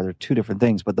car. They're two different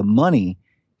things, but the money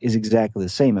is exactly the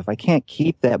same. If I can't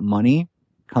keep that money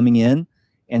coming in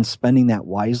and spending that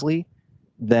wisely,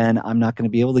 then I'm not going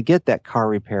to be able to get that car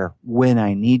repair when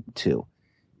I need to.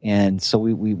 And so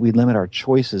we limit our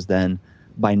choices then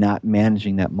by not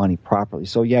managing that money properly.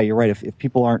 So yeah, you're right. If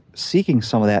people aren't seeking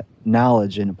some of that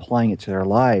knowledge and applying it to their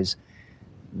lives,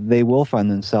 they will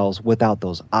find themselves without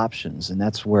those options. And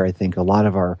that's where I think a lot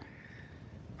of our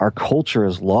culture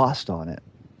is lost on it.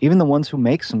 Even the ones who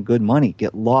make some good money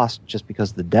get lost just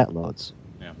because the debt loads.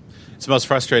 Yeah, it's the most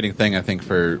frustrating thing, I think,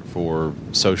 for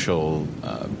social.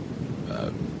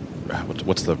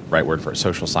 What's the right word for it?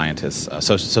 Social scientists,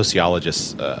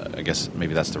 sociologists. I guess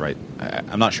maybe that's the right.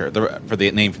 I'm not sure for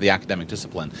the name for the academic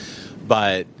discipline,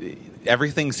 but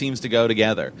everything seems to go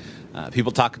together.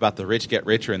 People talk about the rich get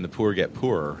richer and the poor get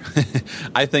poorer.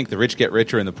 I think the rich get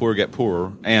richer and the poor get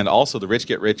poorer, and also the rich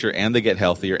get richer and they get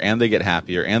healthier and they get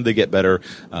happier and they get better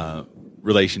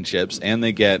relationships and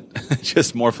they get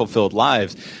just more fulfilled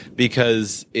lives,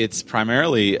 because it's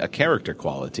primarily a character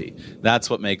quality. That's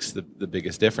what makes the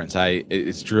biggest difference.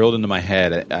 It's drilled into my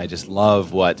head. I just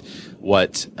love what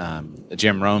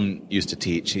Jim Rohn used to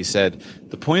teach. He said,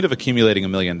 the point of accumulating $1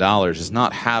 million is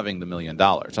not having the $1 million,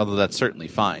 although that's certainly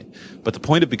fine. But the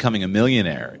point of becoming a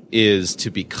millionaire is to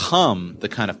become the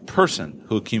kind of person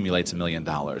who accumulates $1 million.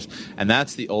 And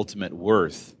that's the ultimate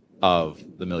worth of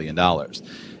the $1 million.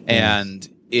 And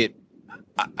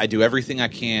I do everything I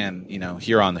can,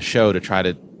 here on the show to try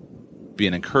to be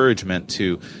an encouragement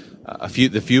to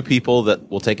the few people that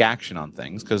will take action on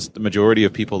things, because the majority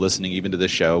of people listening even to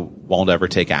this show won't ever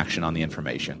take action on the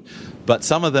information. But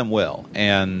some of them will,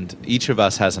 and each of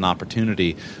us has an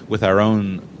opportunity with our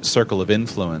own circle of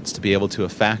influence to be able to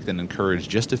affect and encourage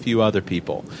just a few other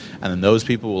people. And then those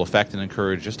people will affect and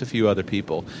encourage just a few other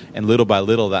people, and little by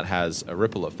little that has a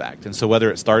ripple effect. And so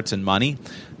whether it starts in money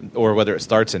or whether it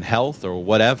starts in health or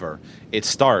whatever, it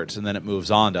starts and then it moves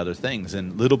on to other things.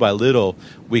 And little by little,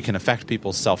 we can affect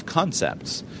people's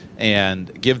self-concepts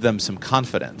and give them some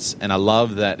confidence. And I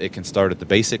love that it can start at the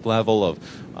basic level of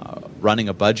running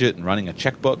a budget and running a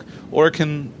checkbook, or it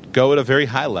can go at a very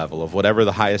high level of whatever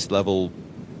the highest level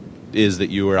is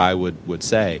that you or I would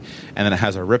say. And then it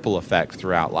has a ripple effect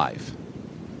throughout life.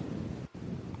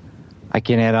 I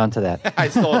can't add on to that.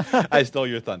 I stole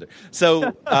your thunder.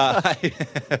 So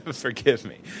forgive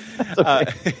me.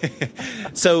 Okay.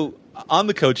 So on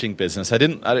the coaching business, I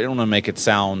didn't want to make it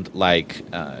sound like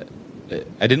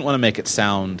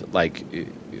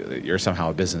you're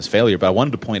somehow a business failure, but I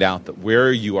wanted to point out that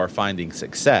where you are finding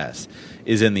success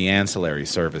is in the ancillary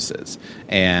services.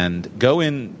 And go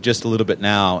in just a little bit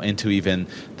now into even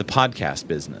the podcast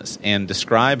business and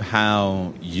describe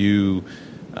how you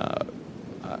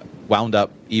wound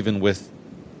up even with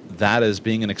that as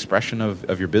being an expression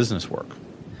of your business work.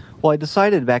 Well, I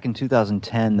decided back in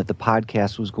 2010 that the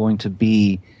podcast was going to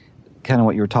be kind of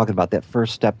what you were talking about, that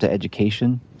first step to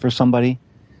education for somebody.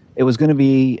 It was going to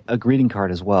be a greeting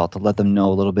card as well, to let them know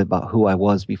a little bit about who I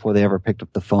was before they ever picked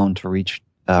up the phone to reach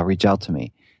out to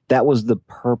me. That was the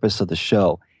purpose of the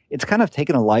show. It's kind of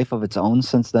taken a life of its own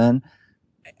since then.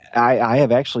 I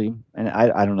have actually, and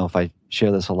I don't know if I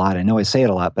share this a lot. I know I say it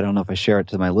a lot, but I don't know if I share it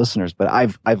to my listeners. But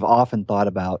I've often thought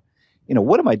about,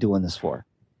 what am I doing this for?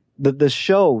 The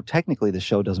show, technically, the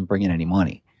show doesn't bring in any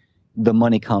money. The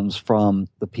money comes from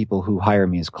the people who hire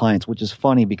me as clients, which is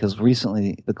funny because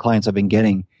recently the clients I've been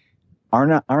getting are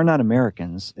not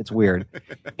Americans. It's weird.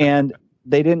 And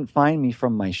they didn't find me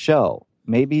from my show.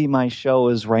 Maybe my show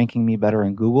is ranking me better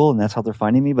in Google and that's how they're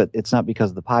finding me, but it's not because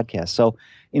of the podcast. So,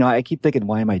 I keep thinking,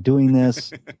 why am I doing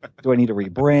this? Do I need to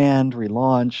rebrand,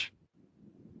 relaunch?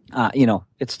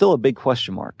 It's still a big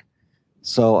question mark.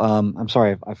 So I'm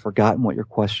sorry, I've forgotten what your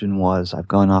question was. I've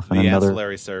gone off on another. The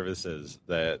ancillary services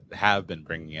that have been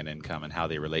bringing in income and how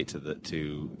they relate to the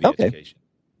okay. education.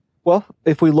 Well,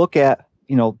 if we look at,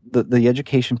 the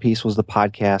education piece was the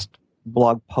podcast,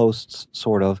 blog posts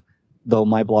sort of, though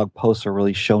my blog posts are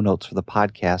really show notes for the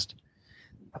podcast.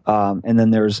 And then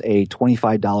there's a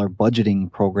 $25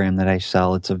 budgeting program that I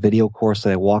sell. It's a video course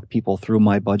that I walk people through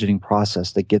my budgeting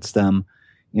process that gets them,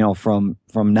 from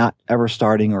not ever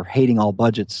starting or hating all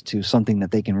budgets to something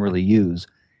that they can really use.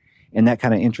 And that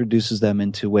kind of introduces them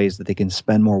into ways that they can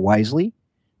spend more wisely,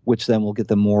 which then will get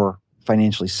them more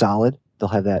financially solid. They'll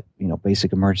have that,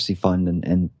 basic emergency fund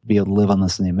and be able to live on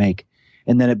less than they make.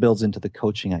 And then it builds into the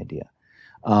coaching idea.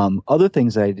 Other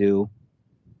things that I do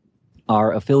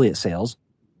are affiliate sales.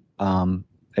 I'm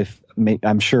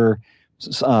sure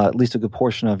at least a good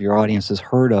portion of your audience has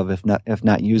heard of, if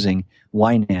not using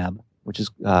YNAB, which is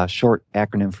a short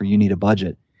acronym for You Need a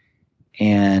Budget.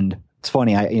 And it's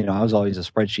funny, I was always a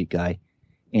spreadsheet guy.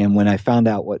 And when I found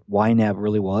out what YNAB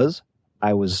really was,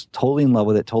 I was totally in love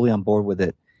with it, totally on board with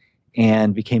it,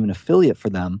 and became an affiliate for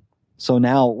them. So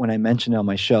now when I mention it on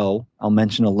my show, I'll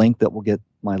mention a link that will get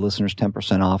my listeners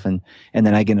 10% off, and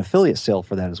then I get an affiliate sale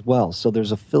for that as well. So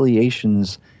there's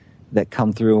affiliations that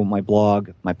come through my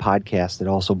blog, my podcast, that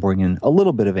also bring in a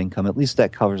little bit of income. At least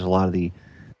that covers a lot of the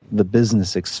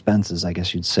business expenses, I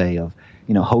guess you'd say, of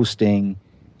hosting.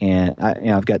 And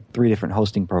I've got 3 different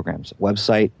hosting programs: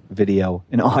 website, video,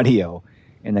 and audio,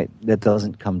 and that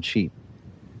doesn't come cheap.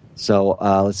 So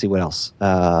let's see what else.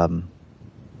 So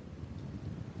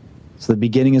the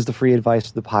beginning is the free advice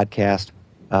to the podcast.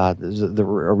 There's a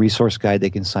resource guide they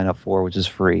can sign up for, which is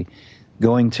free.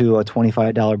 Going to a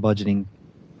 $25 budgeting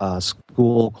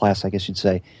school class, I guess you'd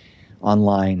say,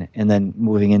 online, and then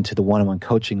moving into the one-on-one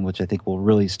coaching, which I think will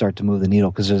really start to move the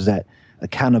needle, because there's that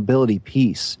accountability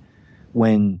piece.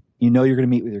 When you're going to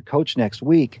meet with your coach next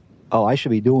week, oh, I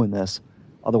should be doing this.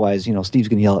 Otherwise, Steve's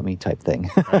going to yell at me type thing.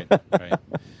 Right.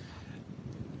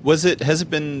 Has it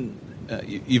been,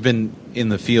 you've been in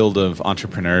the field of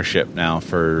entrepreneurship now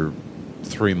for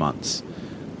 3 months.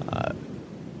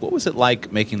 What was it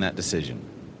like making that decision?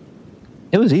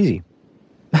 It was easy.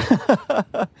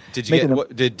 Did you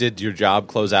did your job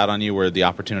close out on you, where the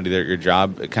opportunity there at your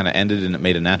job kind of ended and it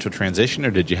made a natural transition,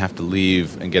 or did you have to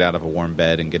leave and get out of a warm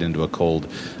bed and get into a cold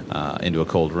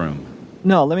room?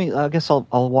 No, I guess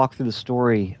I'll walk through the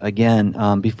story again.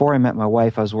 Before I met my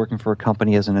wife, I was working for a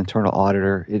company as an internal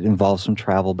auditor. It involved some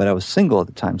travel, but I was single at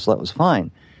the time, so that was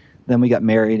fine. Then we got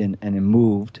married and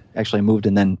moved. Actually, I moved,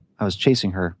 and then I was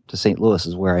chasing her to St. Louis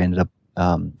is where I ended up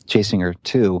chasing her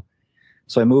to.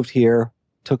 So I moved here,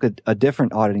 took a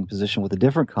different auditing position with a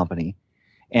different company,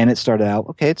 and it started out,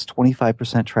 okay, it's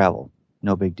 25% travel,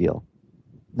 no big deal.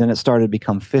 Then it started to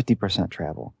become 50%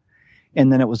 travel.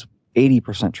 And then it was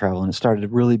 80% travel, and it started to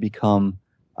really become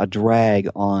a drag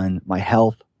on my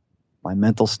health, my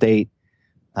mental state.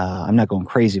 I'm not going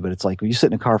crazy, but it's like when you sit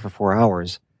in a car for 4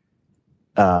 hours,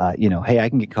 hey, I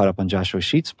can get caught up on Joshua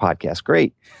Sheets' podcast.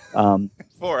 Great. 4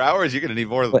 hours? You're going to need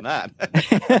more than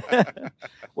that.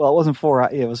 Well, it wasn't 4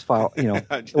 hours. It was 5.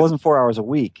 It wasn't 4 hours a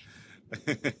week.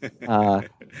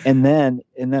 And then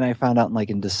I found out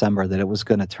in December that it was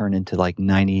going to turn into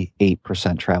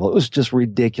 98% travel. It was just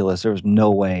ridiculous. There was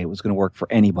no way it was going to work for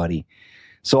anybody.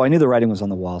 So I knew the writing was on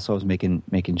the wall. So I was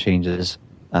making changes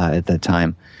at that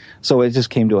time. So it just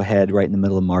came to a head right in the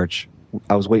middle of March.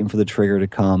 I was waiting for the trigger to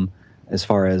come. As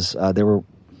far as there were,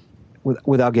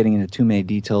 without getting into too many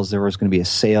details, there was going to be a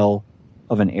sale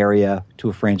of an area to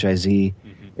a franchisee.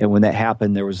 Mm-hmm. And when that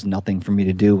happened, there was nothing for me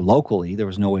to do locally. There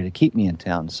was no way to keep me in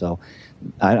town. So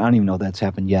I don't even know if that's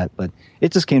happened yet, but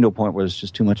it just came to a point where it was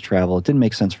just too much travel. It didn't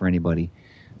make sense for anybody.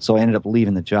 So I ended up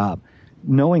leaving the job,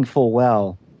 knowing full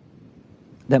well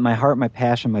that my heart, my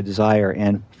passion, my desire,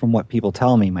 and from what people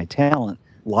tell me, my talent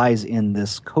lies in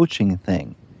this coaching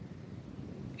thing.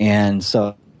 And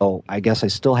so I guess I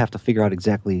still have to figure out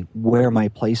exactly where my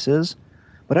place is.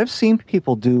 But I've seen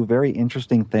people do very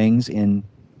interesting things in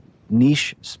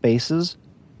niche spaces.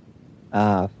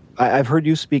 I've heard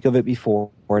you speak of it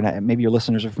before, and maybe your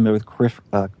listeners are familiar with Cliff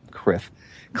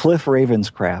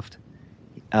Ravenscraft.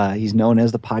 He's known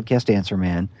as the podcast answer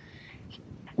man.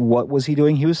 What was he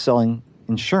doing? He was selling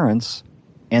insurance,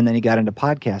 and then he got into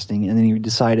podcasting, and then he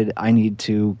decided, I need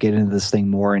to get into this thing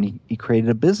more, and he created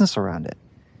a business around it.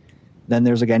 Then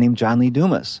there's a guy named John Lee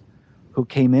Dumas who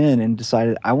came in and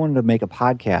decided, I wanted to make a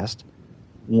podcast,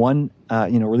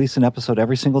 release an episode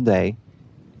every single day,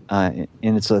 and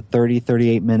it's a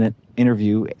 38-minute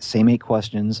interview, same 8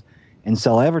 questions, and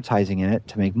sell advertising in it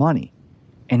to make money.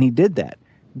 And he did that.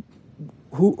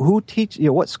 Who teach,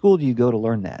 what school do you go to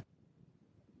learn that?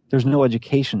 There's no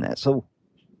education in that. So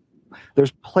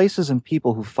there's places and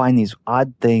people who find these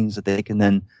odd things that they can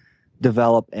then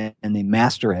develop, and they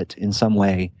master it in some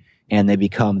way, and they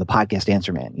become the podcast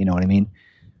answer man. You know what I mean?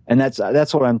 And that's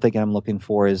what I'm thinking I'm looking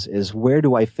for is where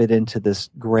do I fit into this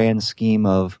grand scheme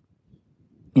of,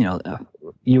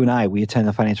 you and I, we attend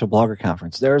the Financial Blogger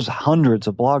Conference. There's hundreds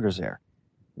of bloggers there.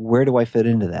 Where do I fit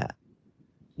into that?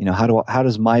 How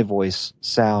does my voice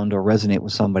sound or resonate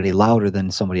with somebody louder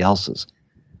than somebody else's?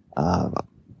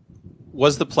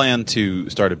 Was the plan to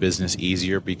start a business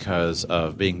easier because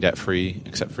of being debt-free,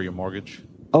 except for your mortgage?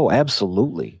 Oh,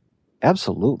 absolutely.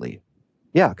 Absolutely.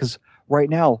 Yeah, because right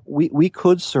now, we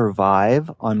could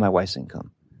survive on my wife's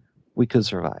income. We could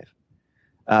survive.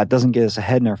 It doesn't get us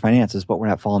ahead in our finances, but we're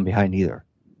not falling behind either.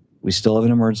 We still have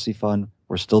an emergency fund.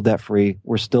 We're still debt-free.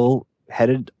 We're still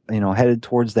headed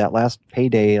towards that last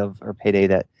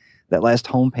that last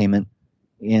home payment.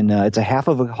 It's a half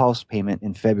of a house payment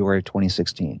in February of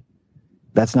 2016.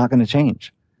 That's not going to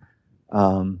change.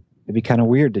 It'd be kind of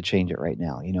weird to change it right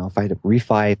now. If I had to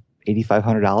refi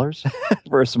 $8,500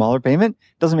 for a smaller payment,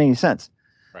 it doesn't make any sense.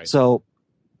 Right. So,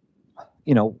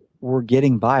 we're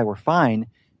getting by. We're fine.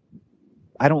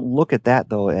 I don't look at that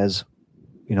though as,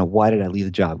 why did I leave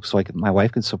the job? So my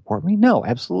wife could support me? No,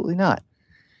 absolutely not.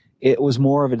 It was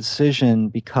more of a decision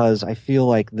because I feel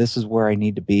like this is where I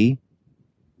need to be.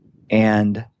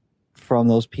 And from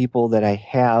those people that I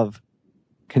have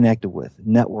connected with,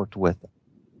 networked with,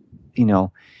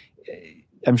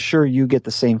 I'm sure you get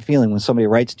the same feeling when somebody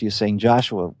writes to you saying,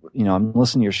 Joshua, I'm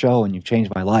listening to your show and you've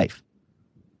changed my life.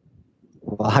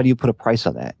 Well, how do you put a price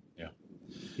on that? Yeah.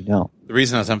 You don't. The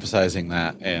reason I was emphasizing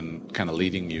that and kind of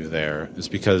leading you there is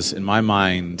because in my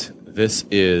mind, this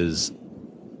is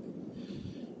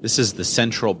the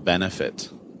central benefit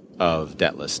of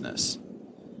debtlessness,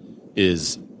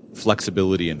 is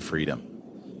flexibility and freedom.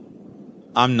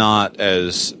 I'm not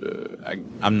a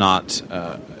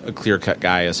clear-cut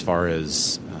guy as far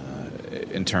as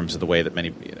in terms of the way that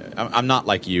many. I'm not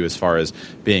like you as far as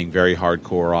being very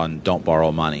hardcore on don't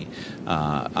borrow money.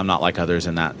 I'm not like others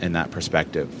in that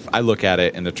perspective. I look at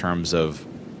it in the terms of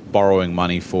borrowing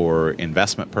money for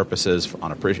investment purposes,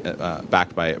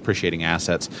 backed by appreciating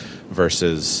assets,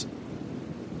 versus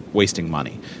wasting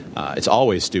money. It's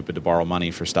always stupid to borrow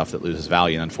money for stuff that loses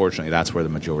value, and unfortunately, that's where the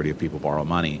majority of people borrow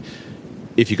money.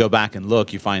 If you go back and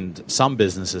look, you find some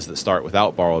businesses that start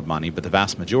without borrowed money, but the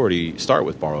vast majority start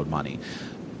with borrowed money.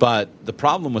 But the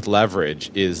problem with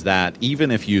leverage is that even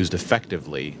if used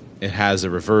effectively, it has a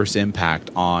reverse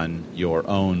impact on your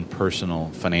own personal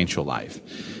financial life.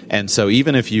 And so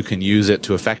even if you can use it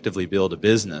to effectively build a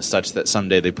business such that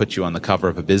someday they put you on the cover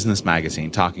of a business magazine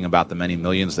talking about the many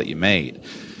millions that you made,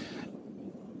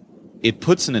 it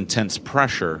puts an intense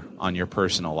pressure on your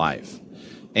personal life.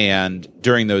 And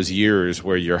during those years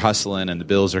where you're hustling and the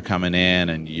bills are coming in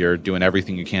and you're doing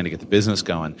everything you can to get the business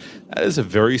going, that is a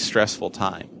very stressful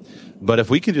time. But if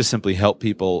we can just simply help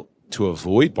people to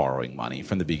avoid borrowing money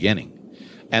from the beginning,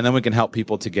 and then we can help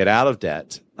people to get out of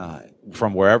debt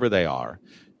from wherever they are,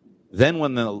 then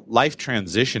when the life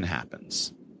transition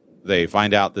happens, they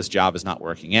find out this job is not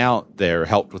working out, they're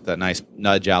helped with that nice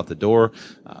nudge out the door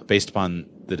based upon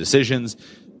the decisions,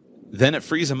 then it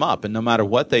frees them up. And no matter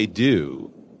what they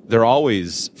do, they're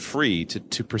always free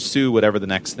to pursue whatever the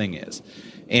next thing is.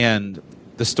 And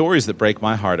the stories that break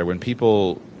my heart are when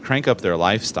people crank up their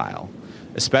lifestyle,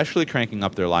 especially cranking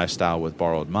up their lifestyle with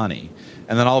borrowed money,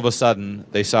 and then all of a sudden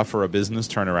they suffer a business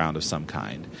turnaround of some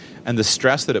kind. And the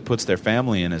stress that it puts their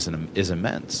family in is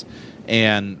immense.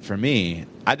 And for me,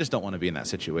 I just don't want to be in that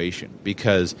situation,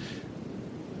 because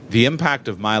the impact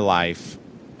of my life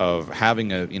of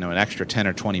having an extra 10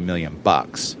 or 20 million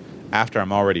bucks after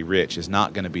I'm already rich is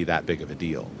not going to be that big of a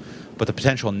deal. But the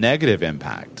potential negative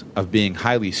impact of being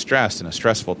highly stressed in a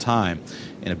stressful time,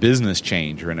 in a business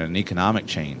change or in an economic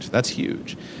change, that's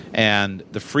huge. And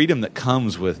the freedom that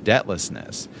comes with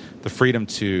debtlessness, the freedom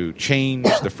to change,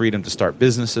 the freedom to start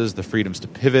businesses, the freedoms to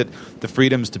pivot, the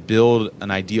freedoms to build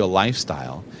an ideal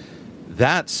lifestyle,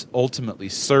 that's ultimately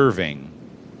serving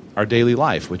our daily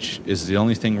life, which is the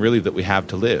only thing really that we have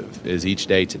to live, is each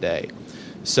day today.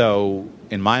 So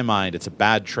in my mind, it's a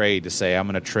bad trade to say I'm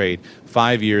going to trade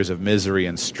 5 years of misery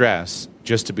and stress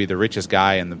just to be the richest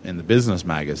guy in the business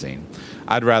magazine.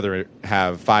 I'd rather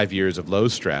have 5 years of low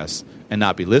stress and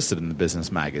not be listed in the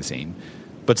business magazine,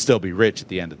 but still be rich at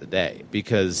the end of the day.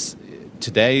 Because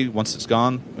today, once it's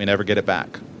gone, we never get it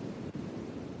back.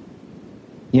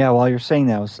 Yeah, while you're saying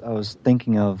that, I was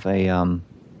thinking of a.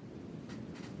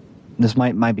 This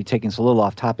might be taking us a little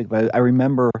off topic, but I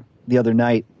remember the other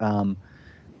night,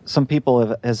 some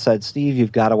people have said, Steve,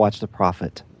 you've got to watch The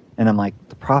Prophet. And I'm like,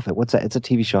 The Prophet? What's that? It's a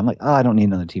TV show. I'm like, oh, I don't need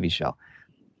another TV show.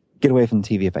 Get away from the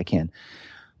TV if I can.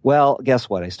 Well, guess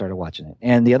what? I started watching it.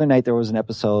 And the other night there was an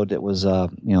episode. It was, a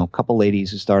couple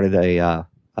ladies who started I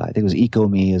think it was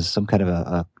EcoMe, is some kind of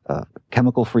a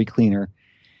chemical-free cleaner.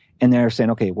 And they're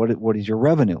saying, okay, what is your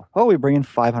revenue? Oh, we bring in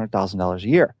 $500,000 a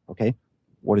year. Okay.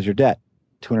 What is your debt?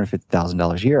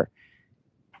 $250,000 a year.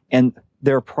 And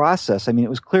their process, it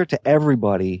was clear to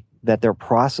everybody that their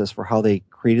process for how they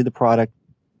created the product,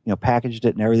 packaged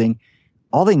it and everything,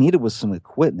 all they needed was some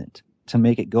equipment to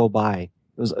make it go by.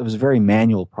 It was a very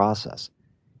manual process.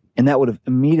 And that would have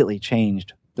immediately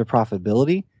changed their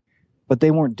profitability, but they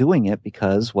weren't doing it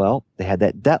because, well, they had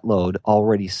that debt load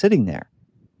already sitting there.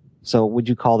 So would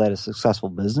you call that a successful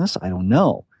business? I don't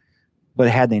know. But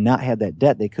had they not had that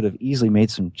debt, they could have easily made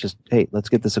hey, let's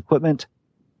get this equipment,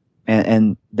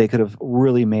 and they could have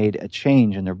really made a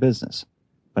change in their business.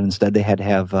 But instead, they had to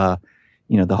have,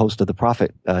 the host of The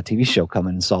Prophet TV show come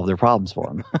in and solve their problems for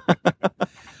them.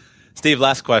 Steve,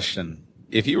 last question.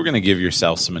 If you were going to give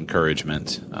yourself some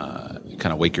encouragement, kind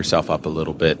of wake yourself up a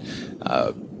little bit,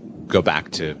 go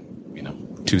back to,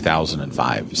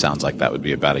 2005. Sounds like that would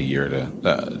be about a year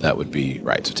that would be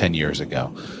right. So 10 years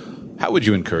ago. How would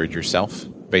you encourage yourself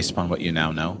based upon what you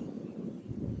now know?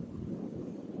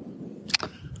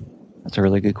 That's a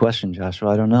really good question, Joshua.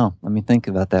 I don't know. Let me think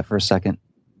about that for a second.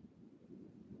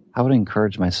 How would I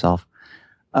encourage myself?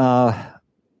 I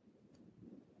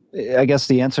guess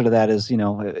the answer to that is,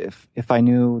 if I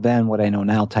knew then what I know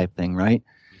now type thing, right?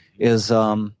 Is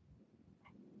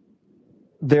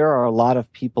there are a lot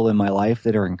of people in my life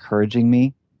that are encouraging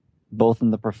me, both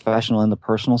in the professional and the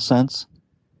personal sense.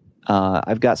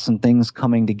 I've got some things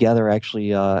coming together,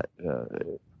 actually. A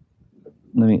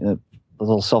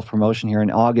little self-promotion here. In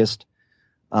August,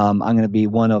 I'm going to be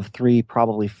one of 3,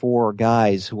 probably 4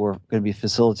 guys who are going to be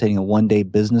facilitating a one-day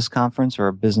business conference, or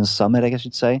a business summit, I guess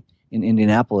you'd say, in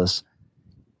Indianapolis.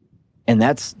 And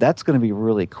that's going to be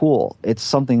really cool. It's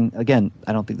something, again,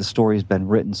 I don't think the story has been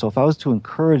written. So if I was to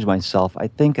encourage myself, I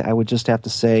think I would just have to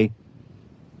say,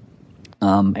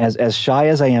 as shy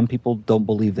as I am, people don't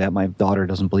believe that. My daughter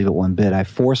doesn't believe it one bit. I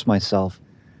force myself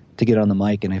to get on the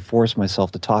mic, and I force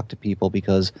myself to talk to people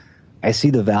because I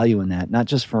see the value in that, not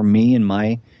just for me and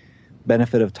my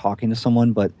benefit of talking to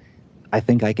someone, but I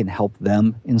think I can help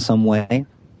them in some way,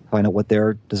 find out what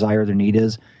their desire, their need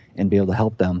is, and be able to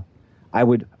help them. I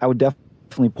would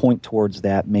definitely point towards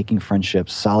that, making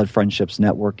friendships, solid friendships,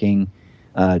 networking.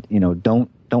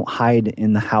 Don't hide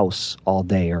in the house all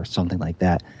day or something like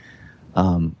that.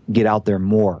 Get out there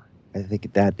more. I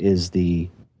think that is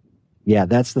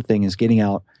that's the thing, is getting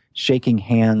out, shaking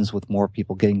hands with more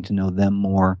people, getting to know them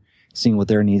more, seeing what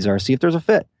their needs are, see if there's a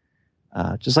fit.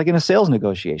 Just like in a sales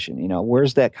negotiation,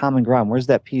 where's that common ground? Where's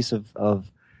that piece of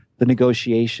the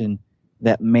negotiation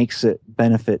that makes it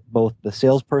benefit both the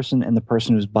salesperson and the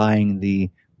person who's buying the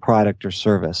product or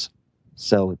service?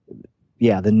 So, the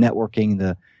networking,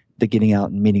 the getting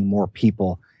out and meeting more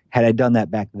people. Had I done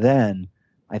that back then,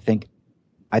 I think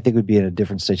we'd be in a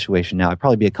different situation now. I'd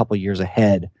probably be a couple years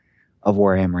ahead of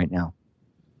where I am right now.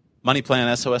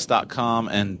 MoneyPlanSOS.com,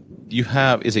 and you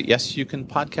have, is it Yes You Can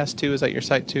Podcast too? Is that your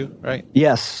site too, right?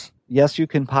 Yes, You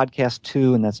Can Podcast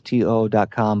too, and that's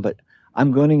TO.com. But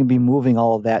I'm going to be moving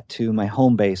all of that to my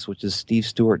home base, which is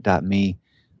stevestewart.me.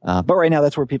 But right now,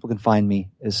 that's where people can find me,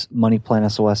 is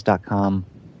MoneyPlanSOS.com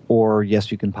or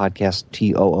Yes You Can Podcast,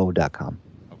 TOO.com.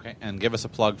 Okay, and give us a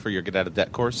plug for your Get Out of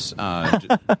Debt course.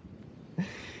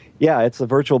 Yeah, it's a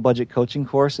virtual budget coaching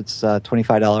course. It's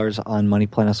 $25 on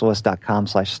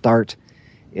moneyplansos.com/start.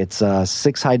 It's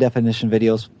 6 high-definition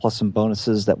videos plus some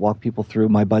bonuses that walk people through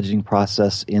my budgeting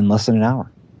process in less than an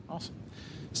hour. Awesome.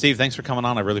 Steve, thanks for coming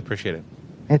on. I really appreciate it.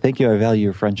 Hey, thank you. I value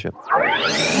your friendship.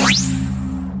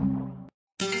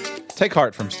 Take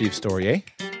heart from Steve's story, eh?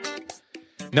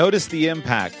 Notice the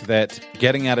impact that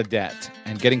getting out of debt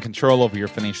and getting control over your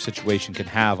financial situation can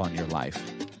have on your life.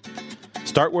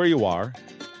 Start where you are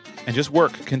and just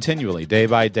work continually, day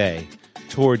by day,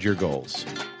 toward your goals.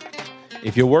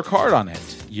 If you work hard on it,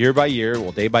 year by year,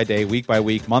 well, day by day, week by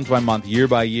week, month by month, year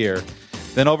by year,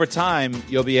 then over time,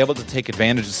 you'll be able to take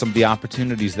advantage of some of the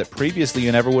opportunities that previously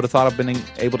you never would have thought of being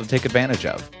able to take advantage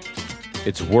of.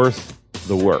 It's worth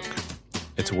the work.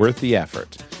 It's worth the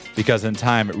effort, because in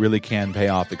time, it really can pay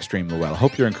off extremely well. I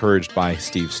hope you're encouraged by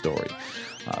Steve's story.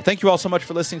 Thank you all so much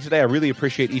for listening today. I really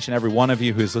appreciate each and every one of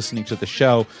you who's listening to the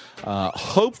show.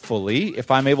 Hopefully, if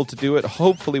I'm able to do it,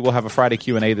 hopefully we'll have a Friday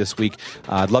Q&A this week.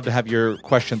 I'd love to have your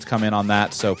questions come in on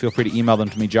that, so feel free to email them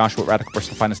to me,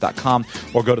 joshua@radicalpersonalfinance.com,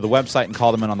 or go to the website and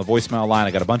call them in on the voicemail line.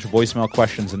 I got a bunch of voicemail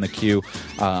questions in the queue.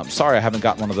 Sorry I haven't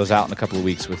gotten one of those out in a couple of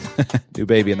weeks with new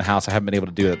baby in the house. I haven't been able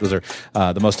to do that. Those are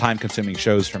the most time-consuming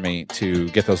shows for me to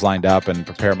get those lined up and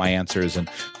prepare my answers and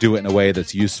do it in a way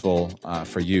that's useful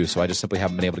for you, so I just simply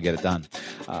haven't been able to get it done.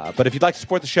 But if you'd like to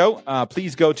support the show,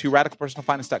 please go to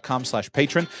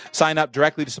radicalpersonalfinance.com/patron. Sign up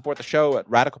directly to support the show at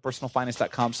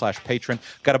radicalpersonalfinance.com/patron.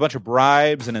 Got a bunch of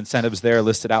bribes and incentives there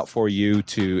listed out for you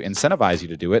to incentivize you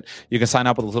to do it. You can sign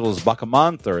up with as little as $1 a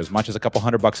month or as much as a couple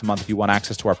 $100 a month if you want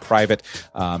access to our private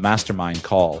mastermind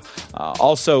call.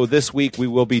 Also, this week we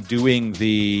will be doing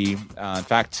in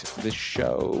fact, this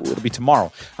show will be tomorrow.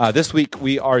 This week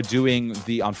we are doing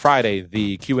on Friday,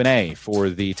 the Q&A for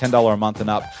the $10 a month and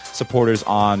up supporters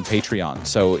on Patreon.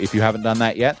 So if you haven't done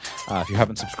that yet, if you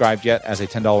haven't subscribed yet as a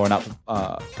 $10 and up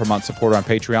per month supporter on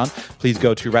Patreon, please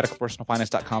go to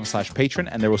radicalpersonalfinance.com/patron,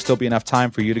 and there will still be enough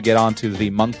time for you to get onto the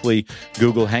monthly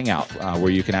Google Hangout where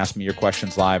you can ask me your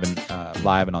questions live, and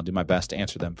I'll do my best to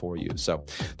answer them for you. So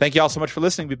thank you all so much for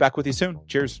listening. Be back with you soon.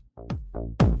 Cheers.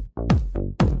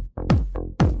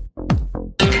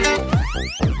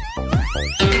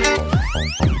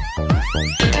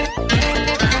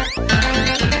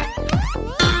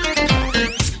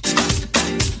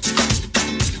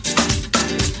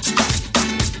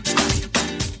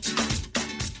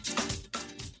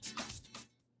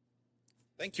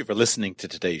 Thank you for listening to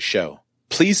today's show.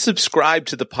 Please subscribe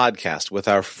to the podcast with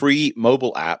our free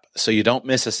mobile app so you don't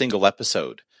miss a single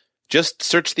episode. Just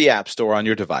search the App Store on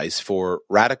your device for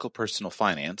Radical Personal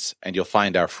Finance, and you'll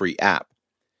find our free app.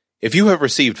 If you have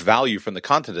received value from the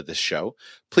content of this show,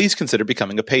 please consider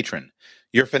becoming a patron.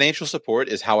 Your financial support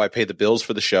is how I pay the bills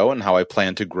for the show and how I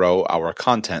plan to grow our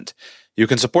content. You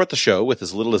can support the show with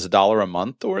as little as $1 a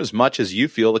month or as much as you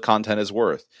feel the content is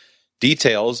worth.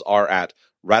 Details are at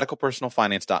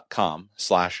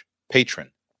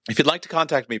radicalpersonalfinance.com/patron. If you'd like to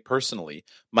contact me personally,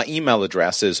 my email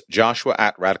address is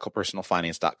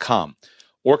joshua@radicalpersonalfinance.com,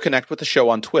 or connect with the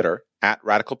show on Twitter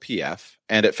 @radicalpf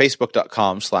and at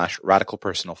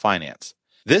facebook.com/radicalpersonalfinance.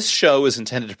 This show is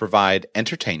intended to provide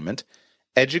entertainment,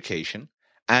 education,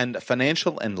 and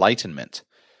financial enlightenment.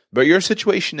 But your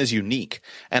situation is unique,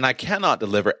 and I cannot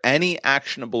deliver any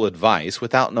actionable advice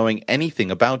without knowing anything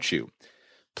about you.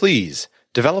 Please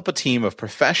develop a team of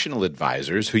professional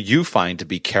advisors who you find to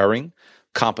be caring,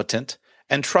 competent,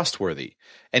 and trustworthy,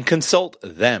 and consult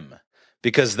them,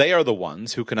 because they are the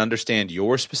ones who can understand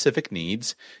your specific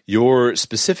needs, your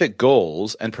specific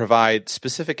goals, and provide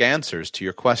specific answers to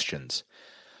your questions.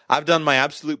 I've done my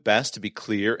absolute best to be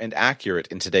clear and accurate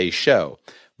in today's show,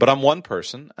 but I'm one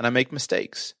person and I make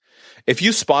mistakes. If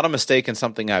you spot a mistake in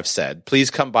something I've said, please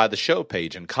come by the show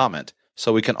page and comment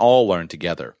so we can all learn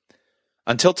together.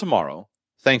 Until tomorrow,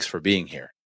 thanks for being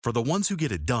here. For the ones who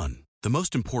get it done, the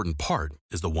most important part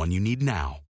is the one you need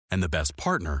now. And the best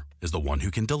partner is the one who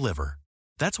can deliver.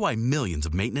 That's why millions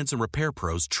of maintenance and repair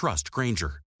pros trust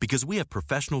Grainger, because we have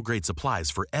professional-grade supplies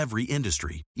for every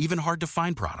industry, even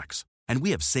hard-to-find products. And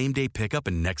we have same-day pickup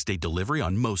and next-day delivery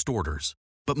on most orders.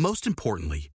 But most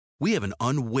importantly, we have an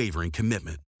unwavering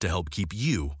commitment to help keep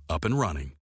you up and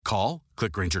running. Call,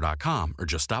 click Grainger.com, or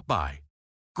just stop by.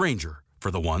 Grainger,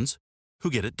 for the ones who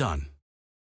get it done.